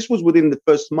this was within the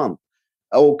first month.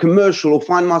 Or commercial, or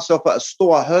find myself at a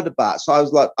store I heard about.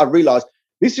 So I realized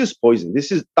this is poison. This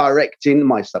is directing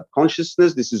my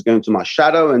subconsciousness. This is going to my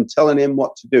shadow and telling him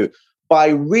what to do by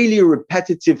really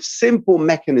repetitive, simple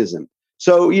mechanism.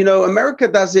 So, America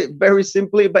does it very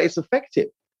simply, but it's effective.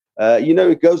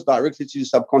 It goes directly to your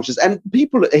subconscious. And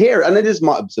people here, and it is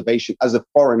my observation as a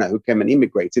foreigner who came and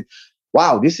immigrated,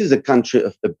 wow, this is a country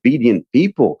of obedient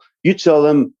people. You tell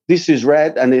them this is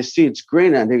red and they see it's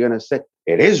green and they're going to say,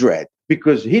 it is red,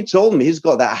 because he told me he's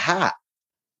got that hat.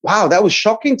 Wow, that was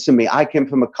shocking to me. I came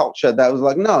from a culture that was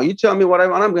like, no, you tell me what I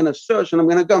want, I'm going to search and I'm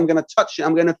going to go, I'm going to touch it,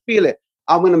 I'm going to feel it.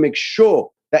 I'm going to make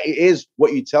sure that it is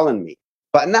what you're telling me.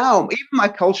 But now even my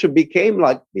culture became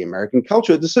like the American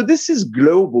culture. So this is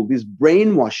global, this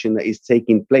brainwashing that is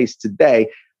taking place today,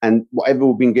 and whatever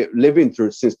we've been living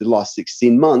through since the last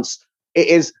 16 months, it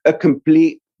is a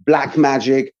complete black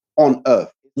magic on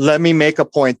earth. Let me make a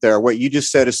point there. What you just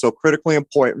said is so critically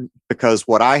important, because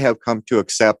what I have come to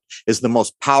accept is the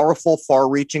most powerful,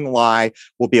 far-reaching lie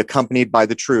will be accompanied by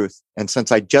the truth. And since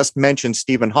I just mentioned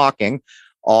Stephen Hawking,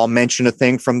 I'll mention a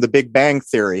thing from the Big Bang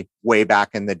Theory way back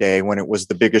in the day when it was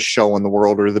the biggest show in the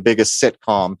world, or the biggest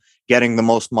sitcom, getting the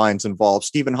most minds involved.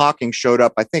 Stephen Hawking showed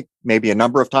up, I think, maybe a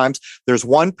number of times. There's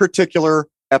one particular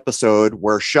episode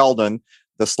where Sheldon,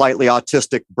 the slightly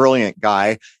autistic, brilliant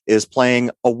guy, is playing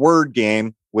a word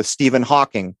game with Stephen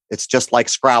Hawking. It's just like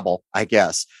Scrabble, I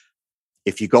guess.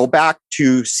 If you go back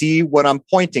to see what I'm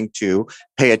pointing to,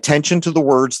 pay attention to the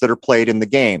words that are played in the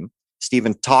game.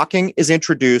 Stephen Hawking is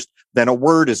introduced, then a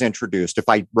word is introduced. If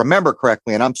I remember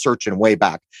correctly, and I'm searching way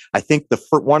back, I think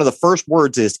one of the first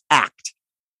words is act,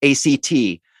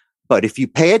 A-C-T. But if you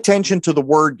pay attention to the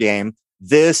word game,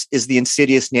 this is the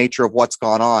insidious nature of what's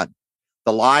gone on.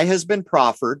 The lie has been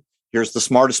proffered. Here's the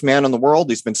smartest man in the world.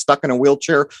 He's been stuck in a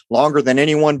wheelchair longer than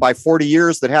anyone by 40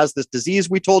 years that has this disease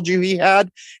we told you he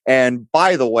had. And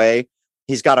by the way,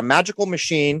 he's got a magical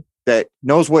machine that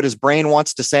knows what his brain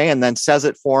wants to say and then says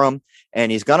it for him.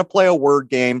 And he's going to play a word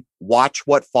game. Watch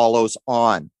what follows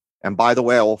on. And by the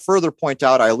way, I will further point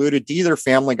out, I alluded to either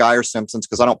Family Guy or Simpsons,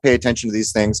 because I don't pay attention to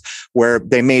these things, where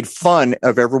they made fun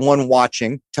of everyone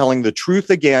watching, telling the truth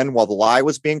again while the lie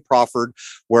was being proffered,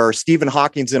 where Stephen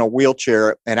Hawking's in a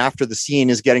wheelchair. And after the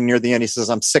scene is getting near the end, he says,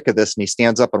 I'm sick of this. And he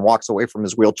stands up and walks away from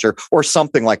his wheelchair or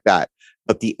something like that.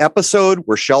 But the episode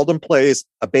where Sheldon plays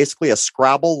basically a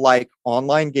Scrabble-like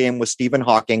online game with Stephen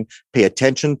Hawking, pay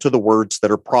attention to the words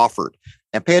that are proffered.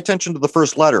 And pay attention to the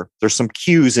first letter. There's some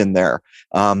cues in there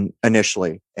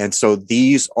initially. And so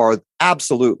these are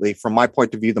absolutely, from my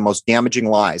point of view, the most damaging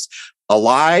lies. A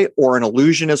lie or an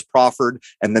illusion is proffered,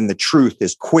 and then the truth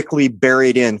is quickly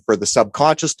buried in for the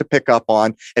subconscious to pick up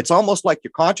on. It's almost like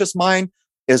your conscious mind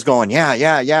is going,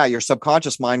 yeah. Your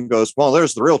subconscious mind goes, well,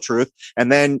 there's the real truth. And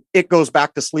then it goes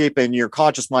back to sleep, and your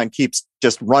conscious mind keeps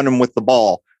just running with the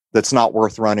ball that's not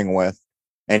worth running with.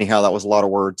 Anyhow, that was a lot of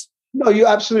words. No, you're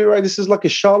absolutely right. This is like a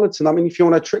charlatan. I mean, if you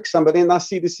want to trick somebody, and I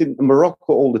see this in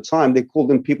Morocco all the time, they call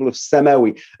them people of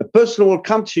Samawi. A person will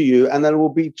come to you and then will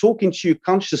be talking to you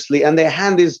consciously, and their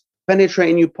hand is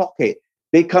penetrating your pocket.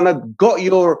 They kind of got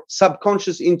your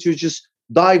subconscious into just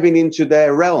diving into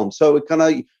their realm. So it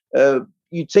kind of,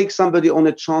 you take somebody on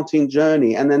a chanting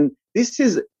journey, and then this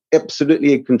is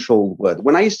absolutely a controlled word.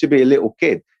 When I used to be a little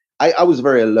kid, I was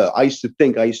very alert. I used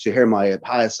to hear my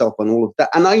higher self and all of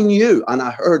that. And I knew, and I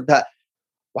heard that,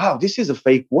 wow, this is a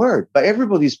fake word, but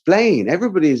everybody's playing,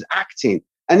 everybody's acting.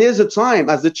 And there's a time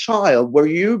as a child where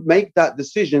you make that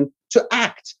decision to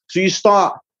act. So you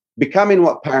start becoming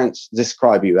what parents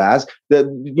describe you as,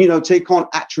 take on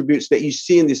attributes that you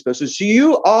see in this person. So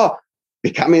you are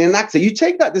becoming an actor. You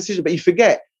take that decision, but you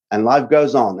forget, and life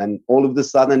goes on. And all of a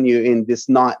sudden you're in this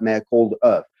nightmare called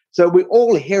Earth. So we're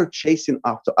all here chasing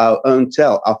after our own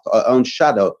tail, after our own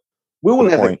shadow. We will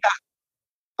never catch.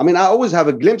 I mean, I always have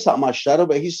a glimpse at my shadow,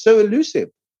 but he's so elusive.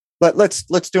 But let's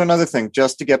do another thing,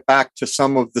 just to get back to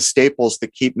some of the staples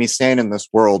that keep me sane in this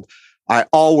world. I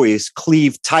always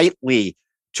cleave tightly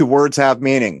to words have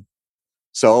meaning.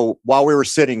 So while we were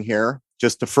sitting here,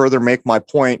 just to further make my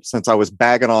point, since I was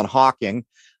bagging on Hawking,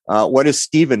 what is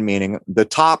Stephen meaning? The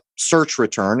top search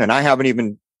return, and I haven't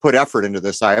even put effort into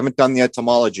this. I haven't done the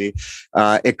etymology.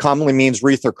 It commonly means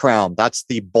wreath or crown. That's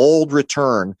the bold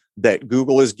return that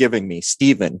Google is giving me.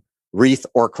 Stephen, wreath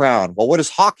or crown. Well, what does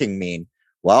Hawking mean?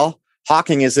 Well,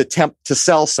 Hawking is attempt to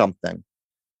sell something.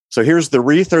 So here's the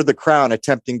wreath or the crown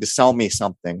attempting to sell me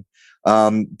something.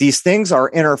 These things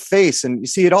are interface. And you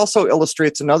see, it also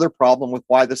illustrates another problem with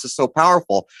why this is so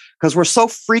powerful, because we're so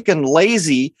freaking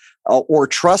lazy or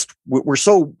trust. We're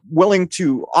so willing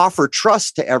to offer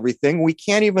trust to everything. We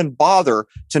can't even bother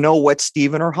to know what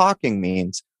Stephen or Hawking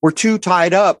means. We're too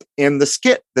tied up in the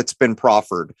skit that's been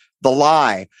proffered, the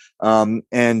lie.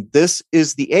 And this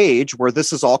is the age where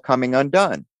this is all coming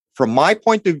undone. From my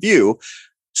point of view,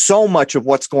 so much of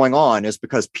what's going on is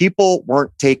because people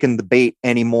weren't taking the bait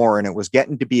anymore, and it was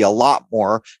getting to be a lot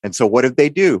more. And so what did they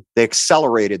do? They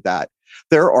accelerated that.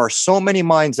 There are so many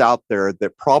minds out there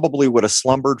that probably would have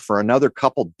slumbered for another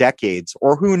couple decades,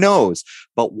 or who knows.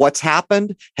 But what's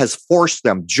happened has forced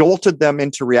them, jolted them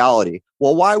into reality.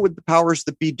 Well, why would the powers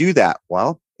that be do that?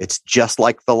 Well, it's just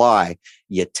like the lie.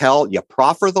 You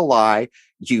proffer the lie,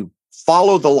 you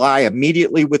follow the lie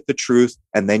immediately with the truth,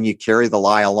 and then you carry the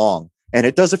lie along. And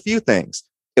it does a few things.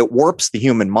 It warps the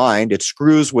human mind. It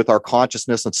screws with our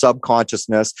consciousness and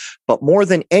subconsciousness. But more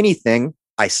than anything,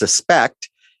 I suspect,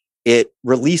 it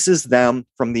releases them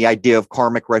from the idea of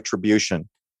karmic retribution.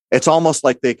 It's almost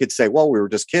like they could say, well, we were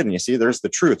just kidding. You see, there's the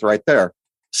truth right there.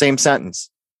 Same sentence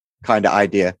kind of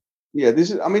idea. Yeah,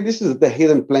 this is the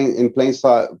hidden in plain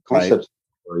sight concept.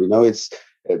 Right.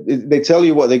 They tell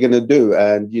you what they're going to do.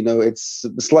 And,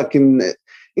 it's like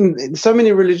in so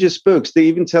many religious books, they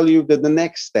even tell you the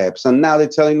next steps. And now they're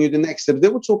telling you the next steps. They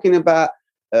were talking about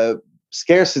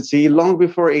scarcity long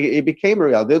before it became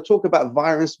real. They'll talk about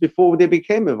violence before they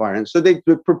became a violence. So they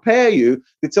prepare you.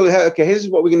 They tell you, okay, here's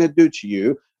what we're going to do to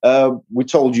you. We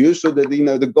told you so that,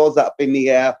 the gods up in the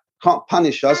air can't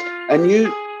punish us. And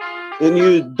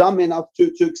you're dumb enough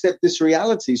to accept this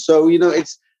reality. So,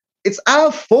 it's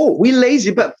our fault. We're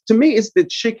lazy. But to me, it's the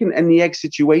chicken and the egg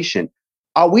situation.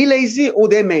 Are we lazy, or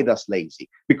they made us lazy?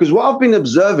 Because what I've been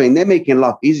observing, they're making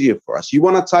life easier for us. You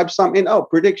want to type something? Oh,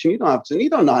 prediction. You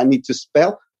don't know how I need to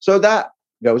spell. So that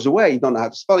goes away. You don't know how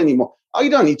to spell anymore. Oh, you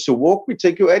don't need to walk. We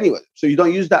take you anyway. So you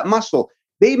don't use that muscle.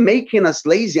 They're making us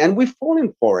lazy, and we're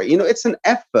falling for it. It's an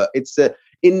effort. It's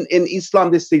in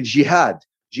Islam, they say jihad.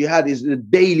 Jihad is a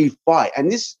daily fight.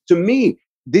 And this, to me,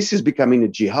 this is becoming a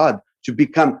jihad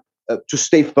to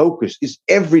stay focused. Is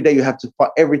every day you have to fight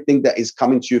everything that is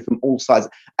coming to you from all sides.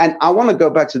 And I want to go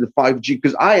back to the 5G,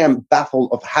 because I am baffled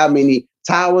of how many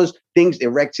towers, things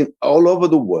erecting all over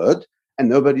the world, and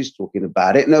nobody's talking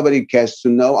about it. Nobody cares to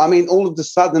know. I mean, all of a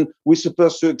sudden, we're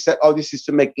supposed to accept, this is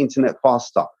to make internet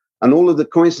faster.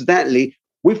 And coincidentally,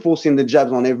 we're forcing the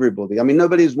jabs on everybody. I mean,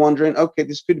 nobody's wondering, okay,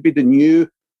 this could be the new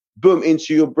boom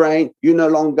into your brain. You no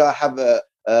longer have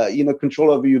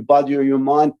control over your body or your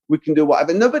mind. We can do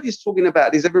whatever. Nobody's talking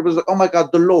about this. Everybody's like, oh my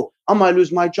God, the law. I might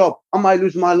lose my job. I might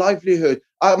lose my livelihood.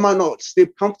 I might not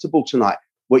sleep comfortable tonight.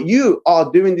 But you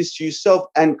are doing this to yourself,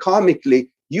 and karmically,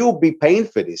 you'll be paying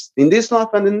for this in this life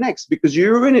and the next, because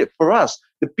you're in it for us,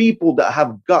 the people that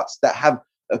have guts, that have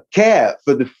a care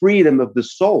for the freedom of the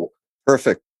soul.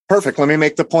 Perfect. Let me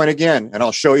make the point again, and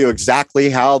I'll show you exactly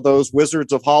how those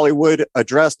wizards of Hollywood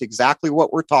addressed exactly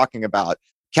what we're talking about.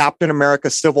 Captain America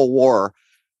Civil War.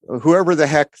 Whoever the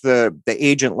heck the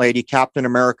agent lady Captain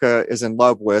America is in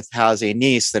love with has a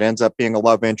niece that ends up being a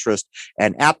love interest.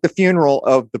 And at the funeral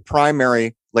of the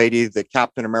primary lady that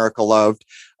Captain America loved,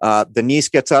 the niece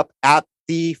gets up at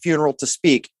the funeral to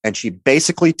speak. And she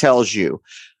basically tells you,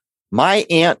 my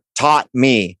aunt taught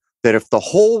me that if the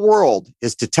whole world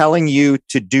is telling you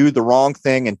to do the wrong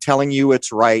thing and telling you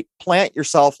it's right, plant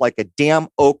yourself like a damn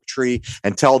oak tree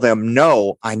and tell them,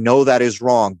 no, I know that is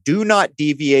wrong. Do not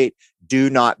deviate.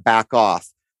 Do not back off.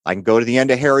 I can go to the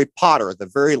end of Harry Potter,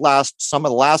 some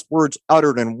of the last words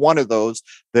uttered in one of those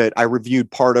that I reviewed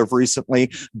part of recently.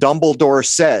 Dumbledore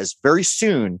says, very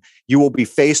soon you will be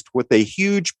faced with a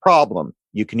huge problem.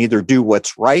 You can either do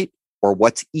what's right or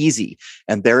what's easy.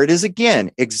 And there it is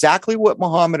again, exactly what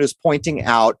Muhammad is pointing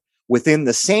out within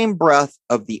the same breath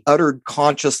of the uttered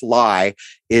conscious lie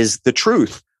is the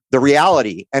truth, the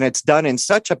reality. And it's done in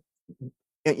such a,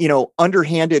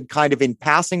 underhanded kind of in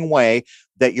passing way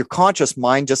that your conscious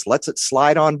mind just lets it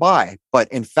slide on by. But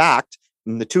in fact,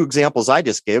 in the two examples I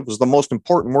just gave was the most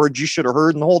important words you should have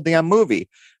heard in the whole damn movie.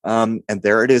 And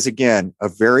there it is again, a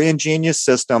very ingenious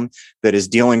system that is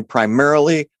dealing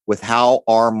primarily with how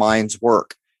our minds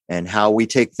work and how we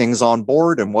take things on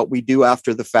board and what we do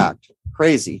after the fact.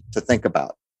 Crazy to think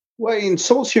about. Well, it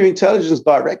insults your intelligence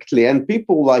directly. And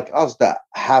people like us that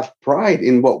have pride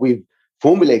in what we've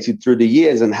formulated through the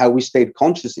years and how we stayed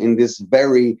conscious in this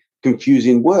very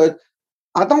confusing word,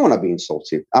 I don't want to be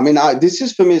insulted. I mean, this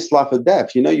is for me, it's life or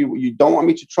death. You don't want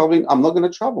me to travel. I'm not going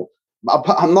to travel.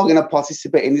 I'm not going to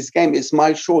participate in this game. It's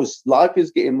my choice. Life is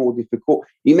getting more difficult.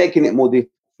 You're making it more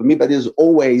difficult for me, but there's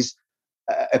always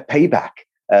a payback.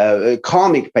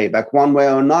 karmic payback one way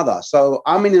or another. So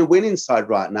I'm in a winning side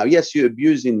right now. Yes, you're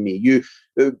abusing me.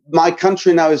 My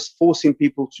country now is forcing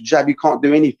people to jab. You can't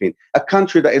do anything. A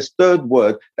country that is third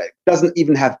world, that doesn't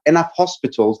even have enough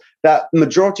hospitals, that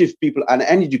majority of people are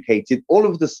uneducated, all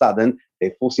of a sudden,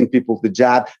 they're forcing people to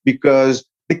jab because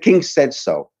the king said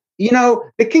so.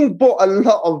 The king bought a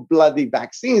lot of bloody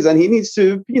vaccines and he needs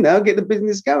to, get the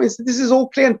business going. So this is all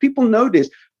clear and people know this.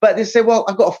 But they say, well,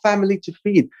 I've got a family to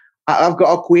feed. I've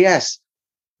got to acquiesce.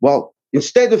 Well,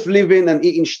 instead of living and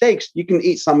eating steaks, you can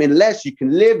eat something less, you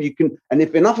can live, and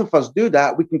if enough of us do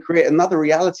that, we can create another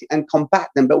reality and combat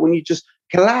them. But when you just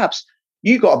collapse,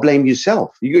 you got to blame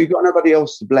yourself. You got nobody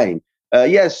else to blame.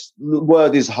 Yes, the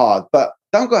word is hard, but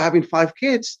don't go having 5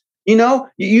 kids. You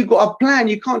got a plan.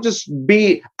 You can't just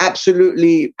be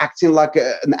absolutely acting like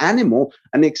an animal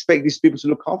and expect these people to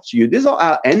look after you. These are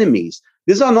our enemies.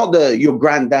 These are not your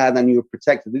granddad and your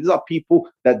protector. These are people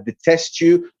that detest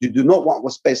you. You do not want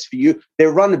what's best for you. They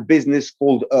run a business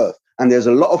called Earth. And there's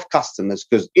a lot of customers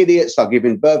because idiots are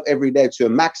giving birth every day to a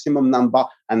maximum number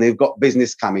and they've got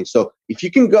business coming. So if you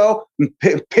can go and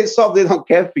piss off, they don't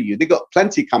care for you. They got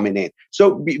plenty coming in.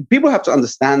 So people have to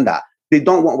understand that. They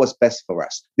don't want what's best for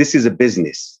us. This is a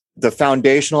business. The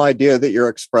foundational idea that you're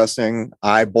expressing,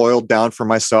 I boiled down for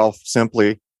myself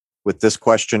simply with this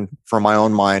question from my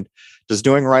own mind. Does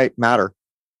doing right matter?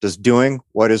 Does doing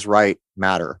what is right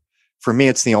matter? For me,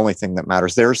 it's the only thing that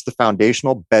matters. There's the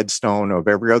foundational bedstone of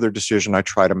every other decision I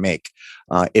try to make.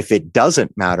 If it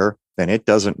doesn't matter, then it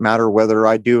doesn't matter whether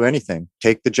I do anything.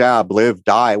 Take the jab, live,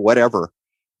 die, whatever.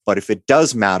 But if it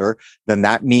does matter, then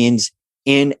that means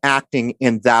in acting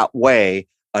in that way,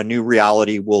 a new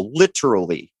reality will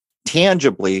literally,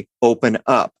 tangibly open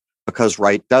up because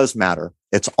right does matter.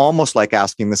 It's almost like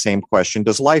asking the same question,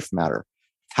 does life matter?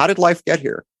 How did life get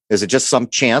here? Is it just some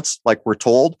chance like we're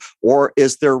told? Or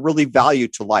is there really value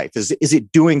to life? Is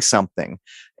it doing something?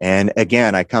 And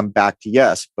again, I come back to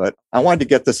yes, but I wanted to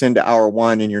get this into hour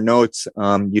one. In your notes,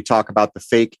 you talk about the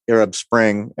fake Arab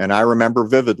Spring. And I remember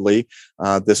vividly,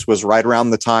 this was right around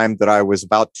the time that I was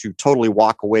about to totally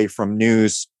walk away from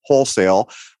news wholesale.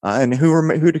 And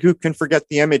who can forget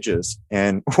the images?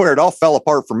 And where it all fell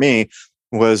apart for me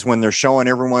was when they're showing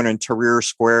everyone in Tahrir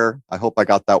Square. I hope I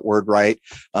got that word right.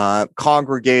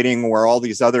 Congregating where all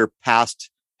these other past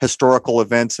historical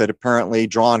events had apparently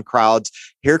drawn crowds.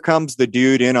 Here comes the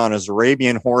dude in on his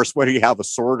Arabian horse. What do you have, a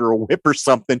sword or a whip or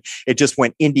something? It just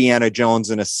went Indiana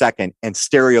Jones in a second and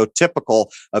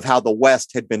stereotypical of how the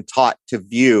West had been taught to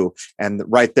view. And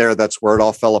right there, that's where it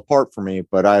all fell apart for me.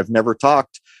 But I've never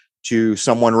talked to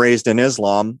someone raised in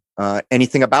Islam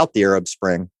anything about the Arab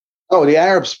Spring. Oh, the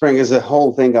Arab Spring is a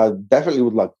whole thing I definitely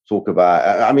would like to talk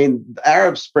about. I mean, the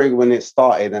Arab Spring, when it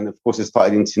started, and of course it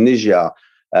started in Tunisia,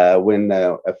 when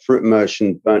a fruit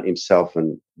merchant burnt himself,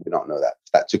 and we don't know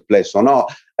if that took place or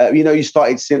not. You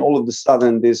started seeing all of a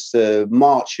sudden this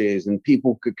marches and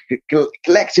people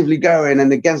collectively going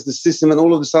and against the system, and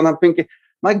all of a sudden I'm thinking,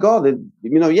 my God,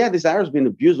 this Arab's been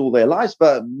abused all their lives,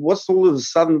 but what's all of a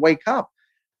sudden wake up?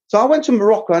 So I went to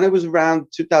Morocco, and it was around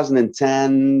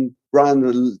 2010,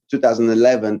 around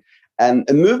 2011, and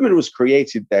a movement was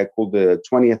created there called the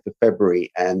 20th of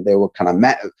February, and they were kind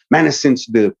of menacing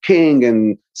to the king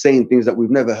and saying things that we've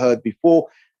never heard before.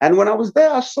 And when I was there,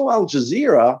 I saw Al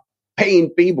Jazeera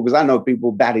paying people, because I know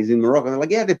people, baddies in Morocco, they're like,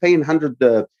 yeah, they're paying 100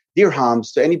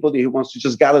 dirhams to anybody who wants to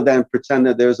just gather there and pretend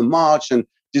that there's a march, and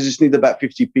you just need about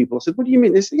 50 people. I said, what do you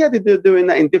mean? They said, yeah, they're doing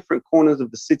that in different corners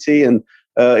of the city, and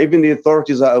even the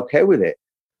authorities are okay with it.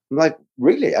 I'm like,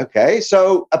 really? Okay.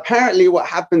 So apparently what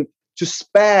happened, to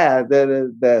spare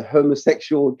the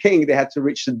homosexual king, they had to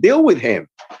reach a deal with him.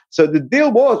 So the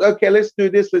deal was, okay, let's do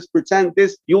this. Let's pretend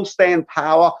this. You'll stay in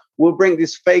power. We'll bring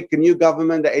this fake new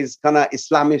government that is kind of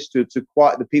Islamist to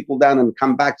quiet the people down and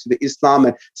come back to the Islam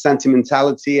and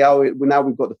sentimentality. Now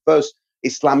we've got the first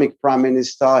Islamic prime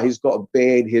minister. He's got a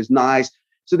beard. He's nice.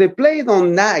 So they played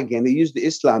on that again. They used the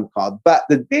Islam card. But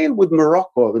the deal with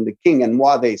Morocco and the king, and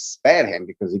why they spared him,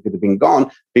 because he could have been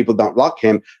gone, people don't like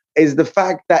him, is the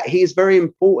fact that he is very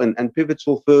important and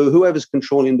pivotal for whoever's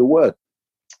controlling the world.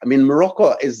 I mean,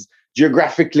 Morocco is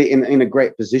geographically in a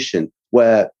great position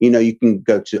where, you can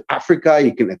go to Africa,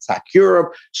 you can attack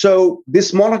Europe. So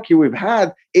this monarchy we've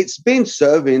had, it's been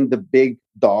serving the big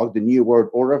dog, the New World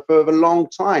Order, for a long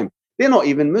time. They're not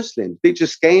even Muslims. They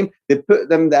just came, they put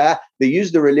them there. They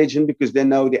use the religion because they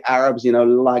know the Arabs,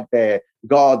 like their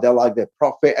God, they like their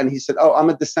prophet. And he said, oh, I'm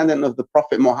a descendant of the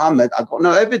Prophet Muhammad. I got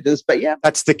no evidence, but yeah.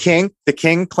 That's the king. The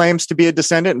king claims to be a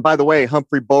descendant. And by the way,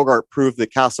 Humphrey Bogart proved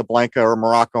that Casablanca or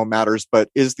Morocco matters. But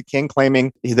is the king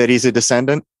claiming that he's a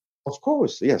descendant? Of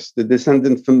course, yes. The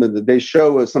descendant from they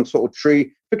show some sort of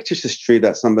tree, fictitious tree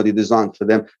that somebody designed for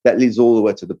them that leads all the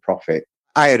way to the prophet.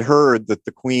 I had heard that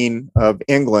the Queen of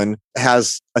England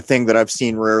has a thing that I've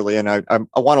seen rarely, and I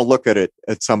want to look at it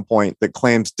at some point, that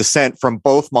claims descent from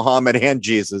both Muhammad and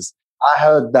Jesus. I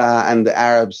heard that, and the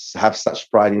Arabs have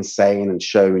such pride in saying and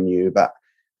showing you, but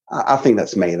I think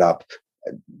that's made up.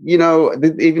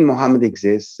 Even Muhammad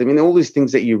exists. I mean, all these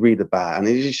things that you read about, and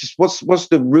it's just what's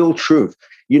the real truth?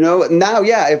 Now,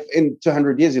 yeah, if in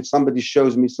 200 years, if somebody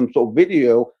shows me some sort of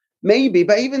video, maybe,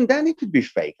 but even then it could be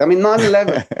fake. I mean,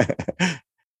 9/11,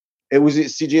 was it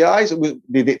CGI?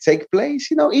 Did it take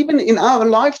place? Even in our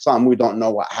lifetime, we don't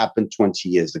know what happened 20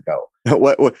 years ago.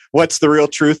 What's the real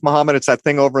truth, Muhammad? It's that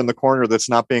thing over in the corner that's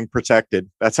not being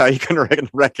protected. That's how you can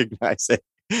recognize it.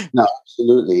 No,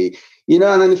 absolutely. And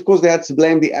then, of course, they had to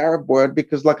blame the Arab word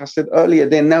because, like I said earlier,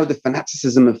 they know the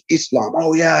fanaticism of Islam.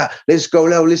 Oh, yeah, let's go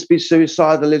low, let's be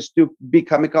suicidal, let's be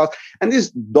kamikaze. And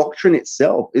this doctrine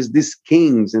itself is this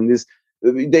kings and this,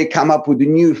 they come up with a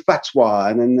new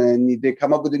fatwa and then they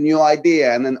come up with a new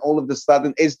idea. And then all of a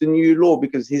sudden it's the new law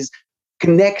because he's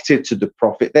connected to the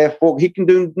prophet. Therefore, he can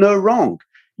do no wrong.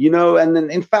 And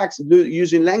then in fact,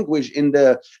 using language in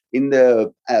the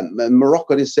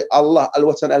Morocco, they say Allah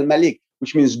al-Watan al-Malik,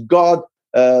 which means God,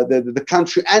 the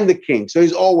country and the king. So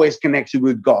he's always connected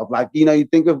with God. Like, you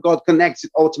think of God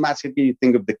connected, automatically you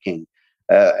think of the king.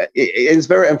 It's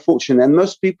very unfortunate. And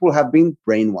most people have been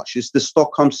brainwashed. It's the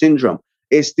Stockholm syndrome.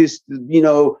 It's this,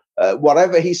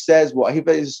 whatever he says,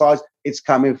 whatever he decides, it's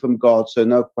coming from God. So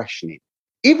no questioning.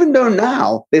 Even though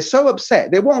now they're so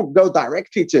upset, they won't go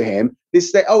directly to him. They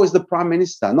say, oh, it's the prime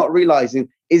minister, not realizing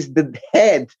it's the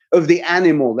head of the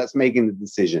animal that's making the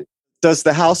decision. Does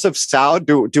the House of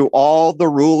Saud, do all the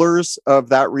rulers of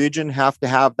that region have to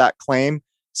have that claim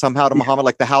somehow to Muhammad,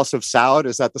 like the House of Saud?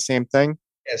 Is that the same thing?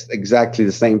 Yes, exactly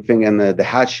the same thing. And the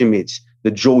Hashemites,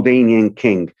 the Jordanian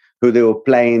king, who they were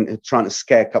trying to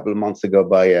scare a couple of months ago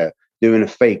by doing a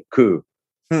fake coup.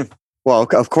 Well,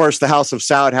 of course, the House of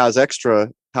Saud has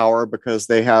extra power because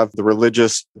they have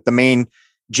the main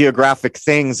geographic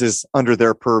things is under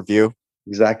their purview.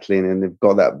 Exactly. And they've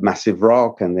got that massive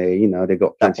rock and they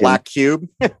got plenty black cube.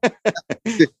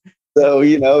 So,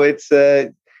 it's,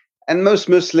 and most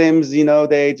Muslims,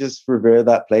 they just revere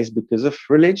that place because of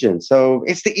religion. So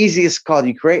it's the easiest card.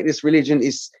 You create this religion,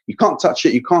 you can't touch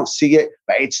it, you can't see it,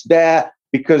 but it's there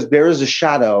because there is a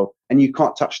shadow and you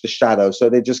can't touch the shadow. So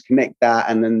they just connect that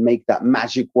and then make that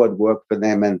magic word work for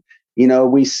them. And,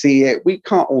 we see it. We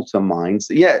can't alter minds.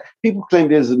 Yeah, people claim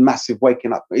there's a massive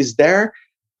waking up. Is there?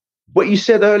 What you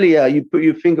said earlier, you put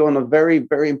your finger on a very,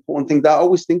 very important thing that I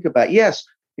always think about. Yes,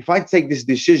 if I take this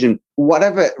decision,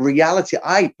 whatever reality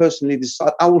I personally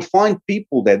decide, I will find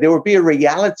people there. There will be a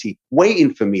reality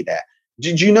waiting for me there.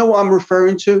 Do you know what I'm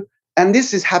referring to? And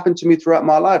this has happened to me throughout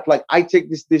my life. Like I take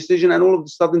this decision and all of a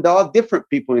sudden there are different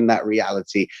people in that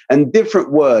reality and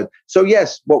different word. So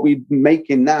yes, what we're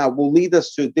making now will lead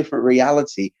us to a different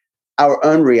reality, our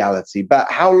own reality.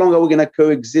 But how long are we going to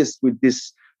coexist with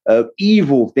this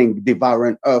evil thing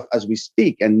devouring earth as we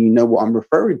speak? And you know what I'm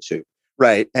referring to.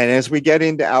 Right. And as we get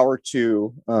into hour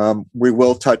 2, we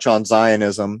will touch on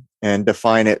Zionism and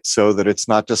define it so that it's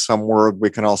not just some word we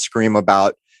can all scream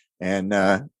about and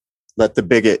let the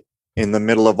bigot in the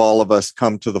middle of all of us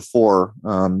come to the fore.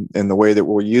 In the way that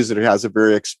we'll use it, it has a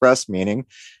very express meaning.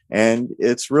 And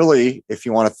it's really, if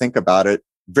you want to think about it,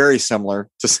 very similar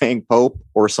to saying Pope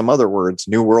or some other words,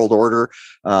 New World Order.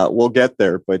 We'll get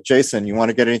there. But Jason, you want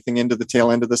to get anything into the tail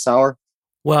end of this hour?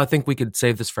 Well, I think we could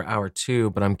save this for hour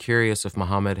 2, but I'm curious if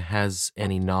Muhammad has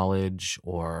any knowledge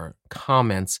or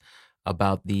comments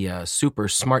about the super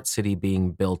smart city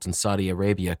being built in Saudi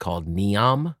Arabia called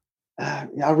Neom.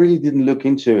 I really didn't look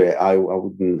into it. I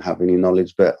wouldn't have any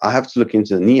knowledge, but I have to look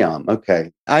into Neom.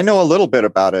 Okay. I know a little bit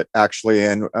about it, actually.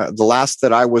 And the last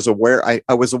that I was aware,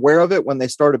 I was aware of it when they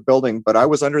started building, but I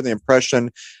was under the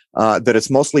impression that it's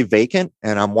mostly vacant.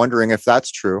 And I'm wondering if that's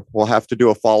true. We'll have to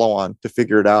do a follow-on to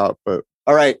figure it out. But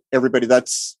all right, everybody,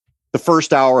 that's the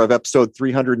first hour of episode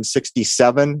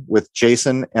 367 with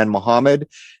Jason and Muhammad.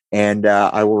 And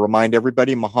I will remind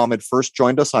everybody, Muhammad first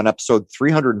joined us on episode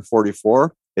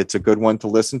 344. It's a good one to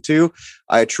listen to.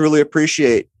 I truly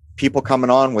appreciate people coming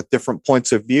on with different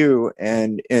points of view.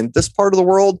 And in this part of the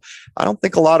world, I don't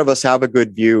think a lot of us have a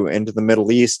good view into the Middle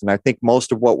East. And I think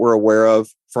most of what we're aware of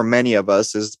for many of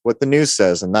us is what the news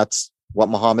says. And that's what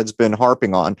Muhammad's been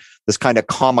harping on, this kind of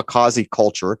kamikaze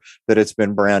culture that it's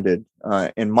been branded.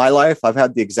 In my life, I've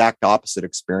had the exact opposite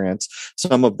experience.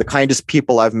 Some of the kindest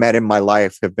people I've met in my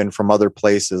life have been from other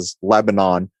places,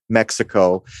 Lebanon,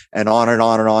 Mexico, and on and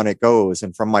on and on it goes.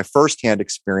 And from my firsthand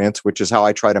experience, which is how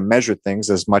I try to measure things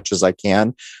as much as I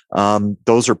can,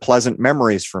 those are pleasant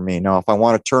memories for me. Now, if I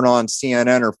want to turn on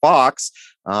CNN or Fox,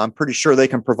 I'm pretty sure they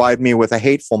can provide me with a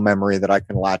hateful memory that I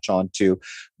can latch on to.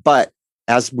 But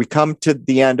as we come to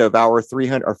the end of our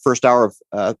first hour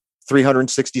of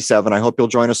 367, I hope you'll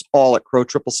join us all at Crow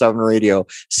 777 Radio,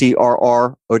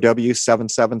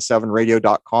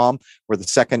 CRROW777radio.com, where the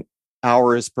second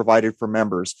hour is provided for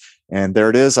members. And there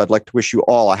it is. I'd like to wish you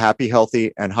all a happy,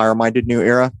 healthy, and higher-minded new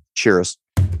era. Cheers.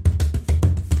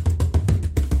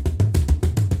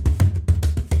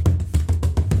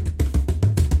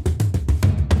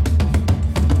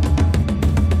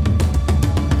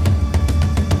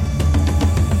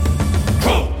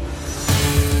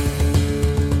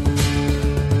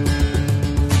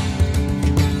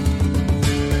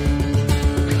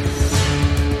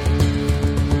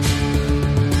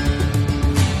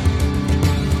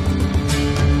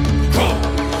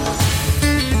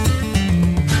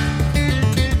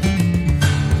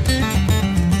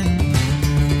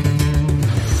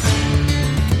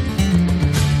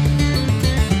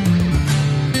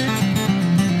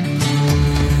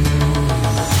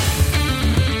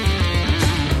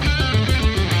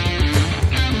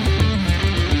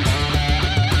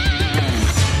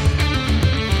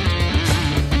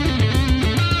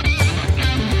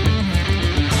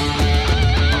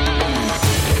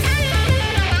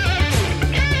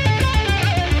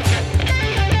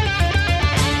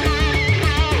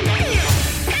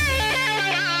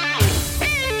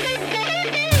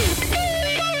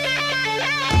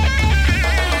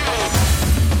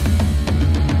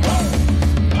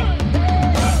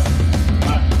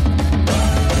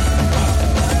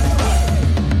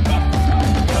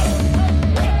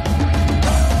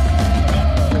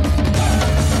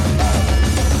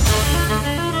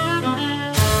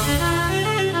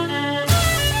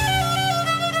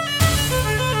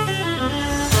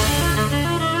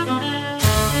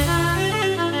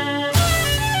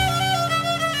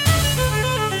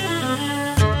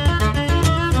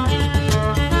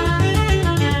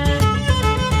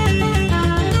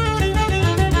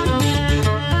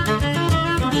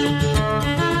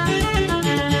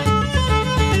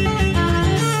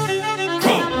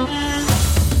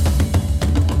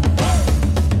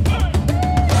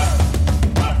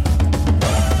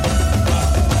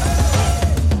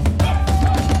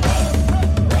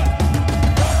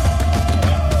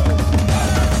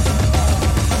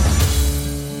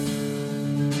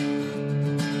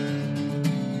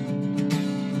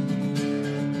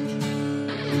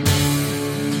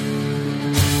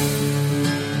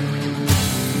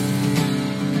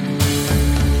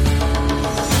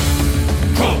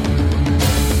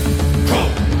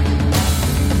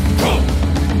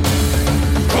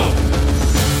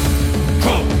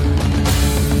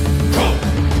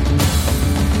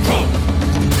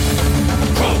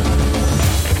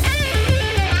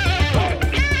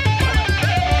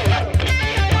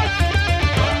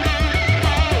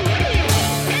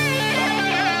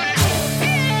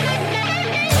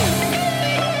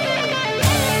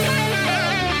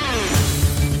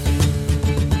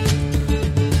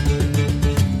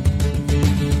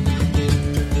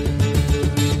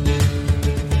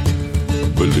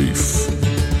 Belief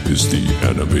is the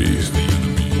enemy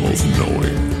of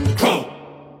knowing.